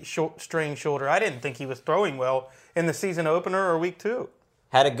the strained shoulder, I didn't think he was throwing well in the season opener or week 2.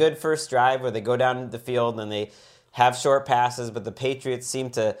 Had a good first drive where they go down the field and they have short passes, but the Patriots seem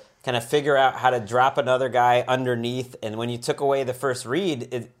to kind of figure out how to drop another guy underneath. And when you took away the first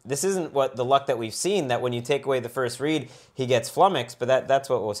read, this isn't what the Luck that we've seen, that when you take away the first read, he gets flummoxed, but that's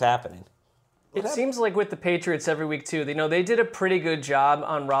what was happening. It seems like with the Patriots every week, too, they did a pretty good job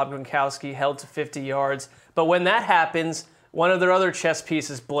on Rob Gronkowski, held to 50 yards. But when that happens, one of their other chess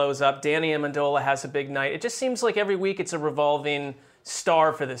pieces blows up. Danny Amendola has a big night. It just seems like every week it's a revolving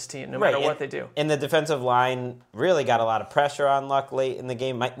star for this team, no matter what they do. And the defensive line really got a lot of pressure on Luck late in the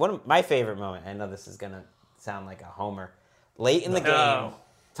game. One of my favorite moment, I know this is going to sound like a homer, late in the game,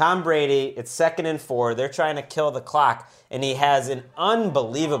 Tom Brady, it's 2nd and 4, they're trying to kill the clock, and he has an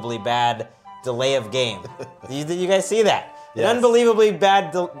unbelievably bad delay of game. Did you guys see that? Yes. An unbelievably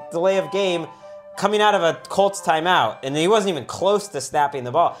bad delay of game coming out of a Colts timeout, and he wasn't even close to snapping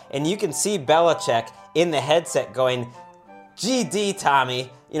the ball. And you can see Belichick in the headset going, GD,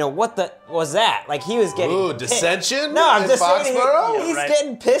 Tommy, what was that? Like, he was getting pissed. Dissension? No, I'm just saying Foxborough? he's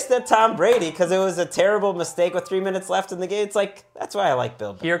getting pissed at Tom Brady because it was a terrible mistake with 3 minutes left in the game. It's like, that's why I like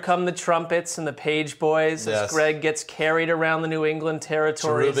Bill Belichick. Here come the trumpets and the Page Boys as Greg gets carried around the New England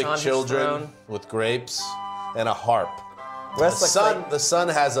territories Cherubic on his children throne. with grapes and a harp. The sun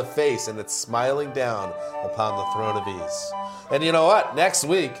has a face, and it's smiling down upon the throne of ease. And you know what? Next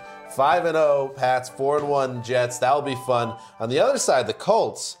week, 5-0 Pats, 4-1 Jets. That'll be fun. On the other side, the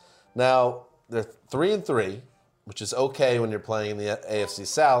Colts. Now they're 3-3, which is okay when you're playing in the AFC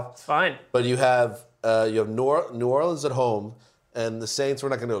South. It's fine. But you have New Orleans at home, and the Saints. We're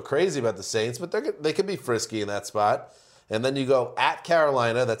not going to go crazy about the Saints, but they could be frisky in that spot. And then you go at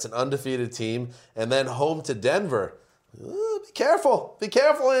Carolina. That's an undefeated team, and then home to Denver. Be careful,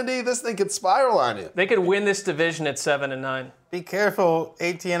 Andy. This thing could spiral on you. They could win this division at 7-9. Be careful,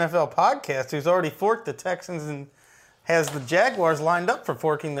 ATNFL podcast, who's already forked the Texans and has the Jaguars lined up for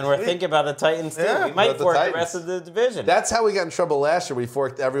forking this week. We're thinking about the Titans, too. Yeah, we might fork the rest of the division. That's how we got in trouble last year. We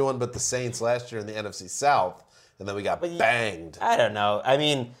forked everyone but the Saints last year in the NFC South, and then we got banged. I don't know. I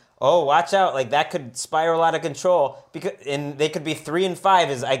mean, watch out. Like, that could spiral out of control. And they could be 3-5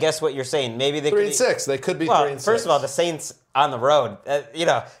 is, I guess, what you're saying. Maybe they 3-6. They could be 3-6. First of all, the Saints on the road.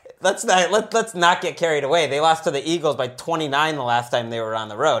 Let's not get carried away. They lost to the Eagles by 29 the last time they were on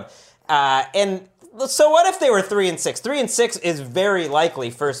the road. And so what if they were 3-6? 3-6 is very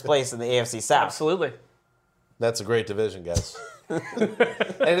likely first place in the AFC South. Absolutely. That's a great division, guys.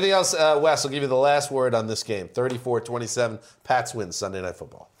 Anything else, Wes? I'll give you the last word on this game. 34-27. Pats win Sunday Night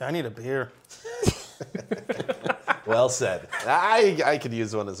Football. I need a beer. Well said. I could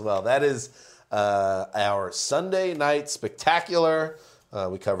use one as well. That is our Sunday night spectacular.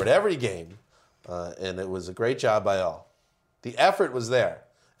 We covered every game, and it was a great job by all. The effort was there.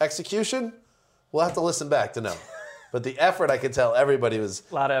 Execution, we'll have to listen back to know. But the effort, I can tell everybody was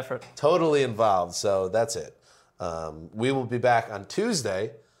a lot of effort, totally involved. So that's it. We will be back on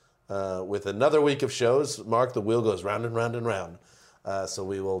Tuesday with another week of shows. Mark, the wheel goes round and round and round. So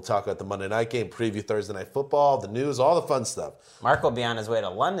we will talk about the Monday night game, preview Thursday Night Football, the news, all the fun stuff. Mark will be on his way to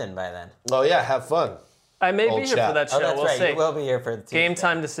London by then. Oh, yeah, have fun. I may be here for that show. That's we'll right. see. You will be here for the Tuesday. Game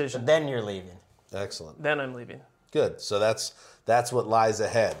time decision. But then you're leaving. Excellent. Then I'm leaving. Good. So that's what lies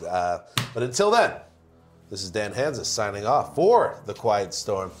ahead. But until then, this is Dan Hanzus signing off for The Quiet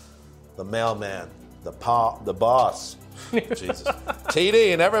Storm, the mailman, the boss, Jesus,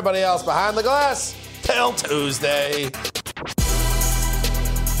 TD, and everybody else behind the glass. Till Tuesday.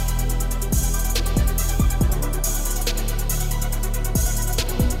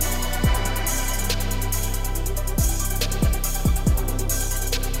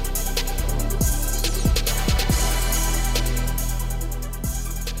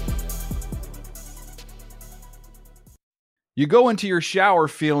 You go into your shower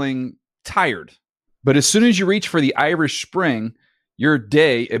feeling tired, but as soon as you reach for the Irish Spring, your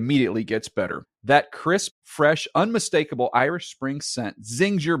day immediately gets better. That crisp, fresh, unmistakable Irish Spring scent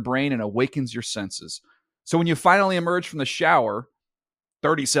zings your brain and awakens your senses. So when you finally emerge from the shower,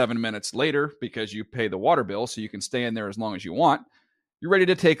 37 minutes later, because you pay the water bill so you can stay in there as long as you want, you're ready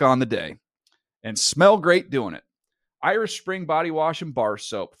to take on the day and smell great doing it. Irish Spring Body Wash and Bar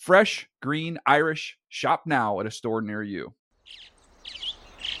Soap. Fresh, green, Irish. Shop now at a store near you.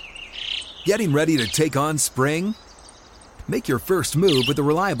 Getting ready to take on spring? Make your first move with the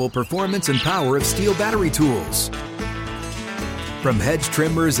reliable performance and power of Steel battery tools. From hedge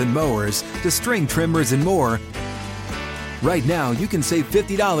trimmers and mowers to string trimmers and more, right now you can save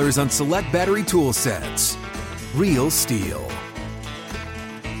 $50 on select battery tool sets. Real Steel.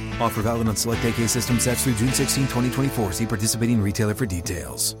 Offer valid on select AK system sets through June 16, 2024. See participating retailer for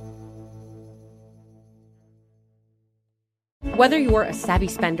details. Whether you're a savvy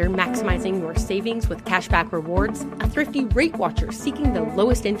spender maximizing your savings with cashback rewards, a thrifty rate watcher seeking the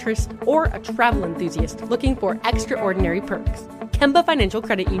lowest interest, or a travel enthusiast looking for extraordinary perks, Kemba Financial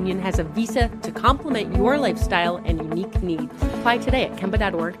Credit Union has a visa to complement your lifestyle and unique needs. Apply today at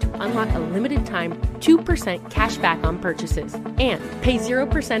Kemba.org to unlock a limited time 2% cash back on purchases and pay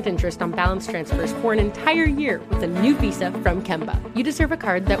 0% interest on balance transfers for an entire year with a new visa from Kemba. You deserve a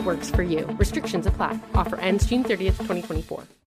card that works for you. Restrictions apply. Offer ends June 30th, 2024.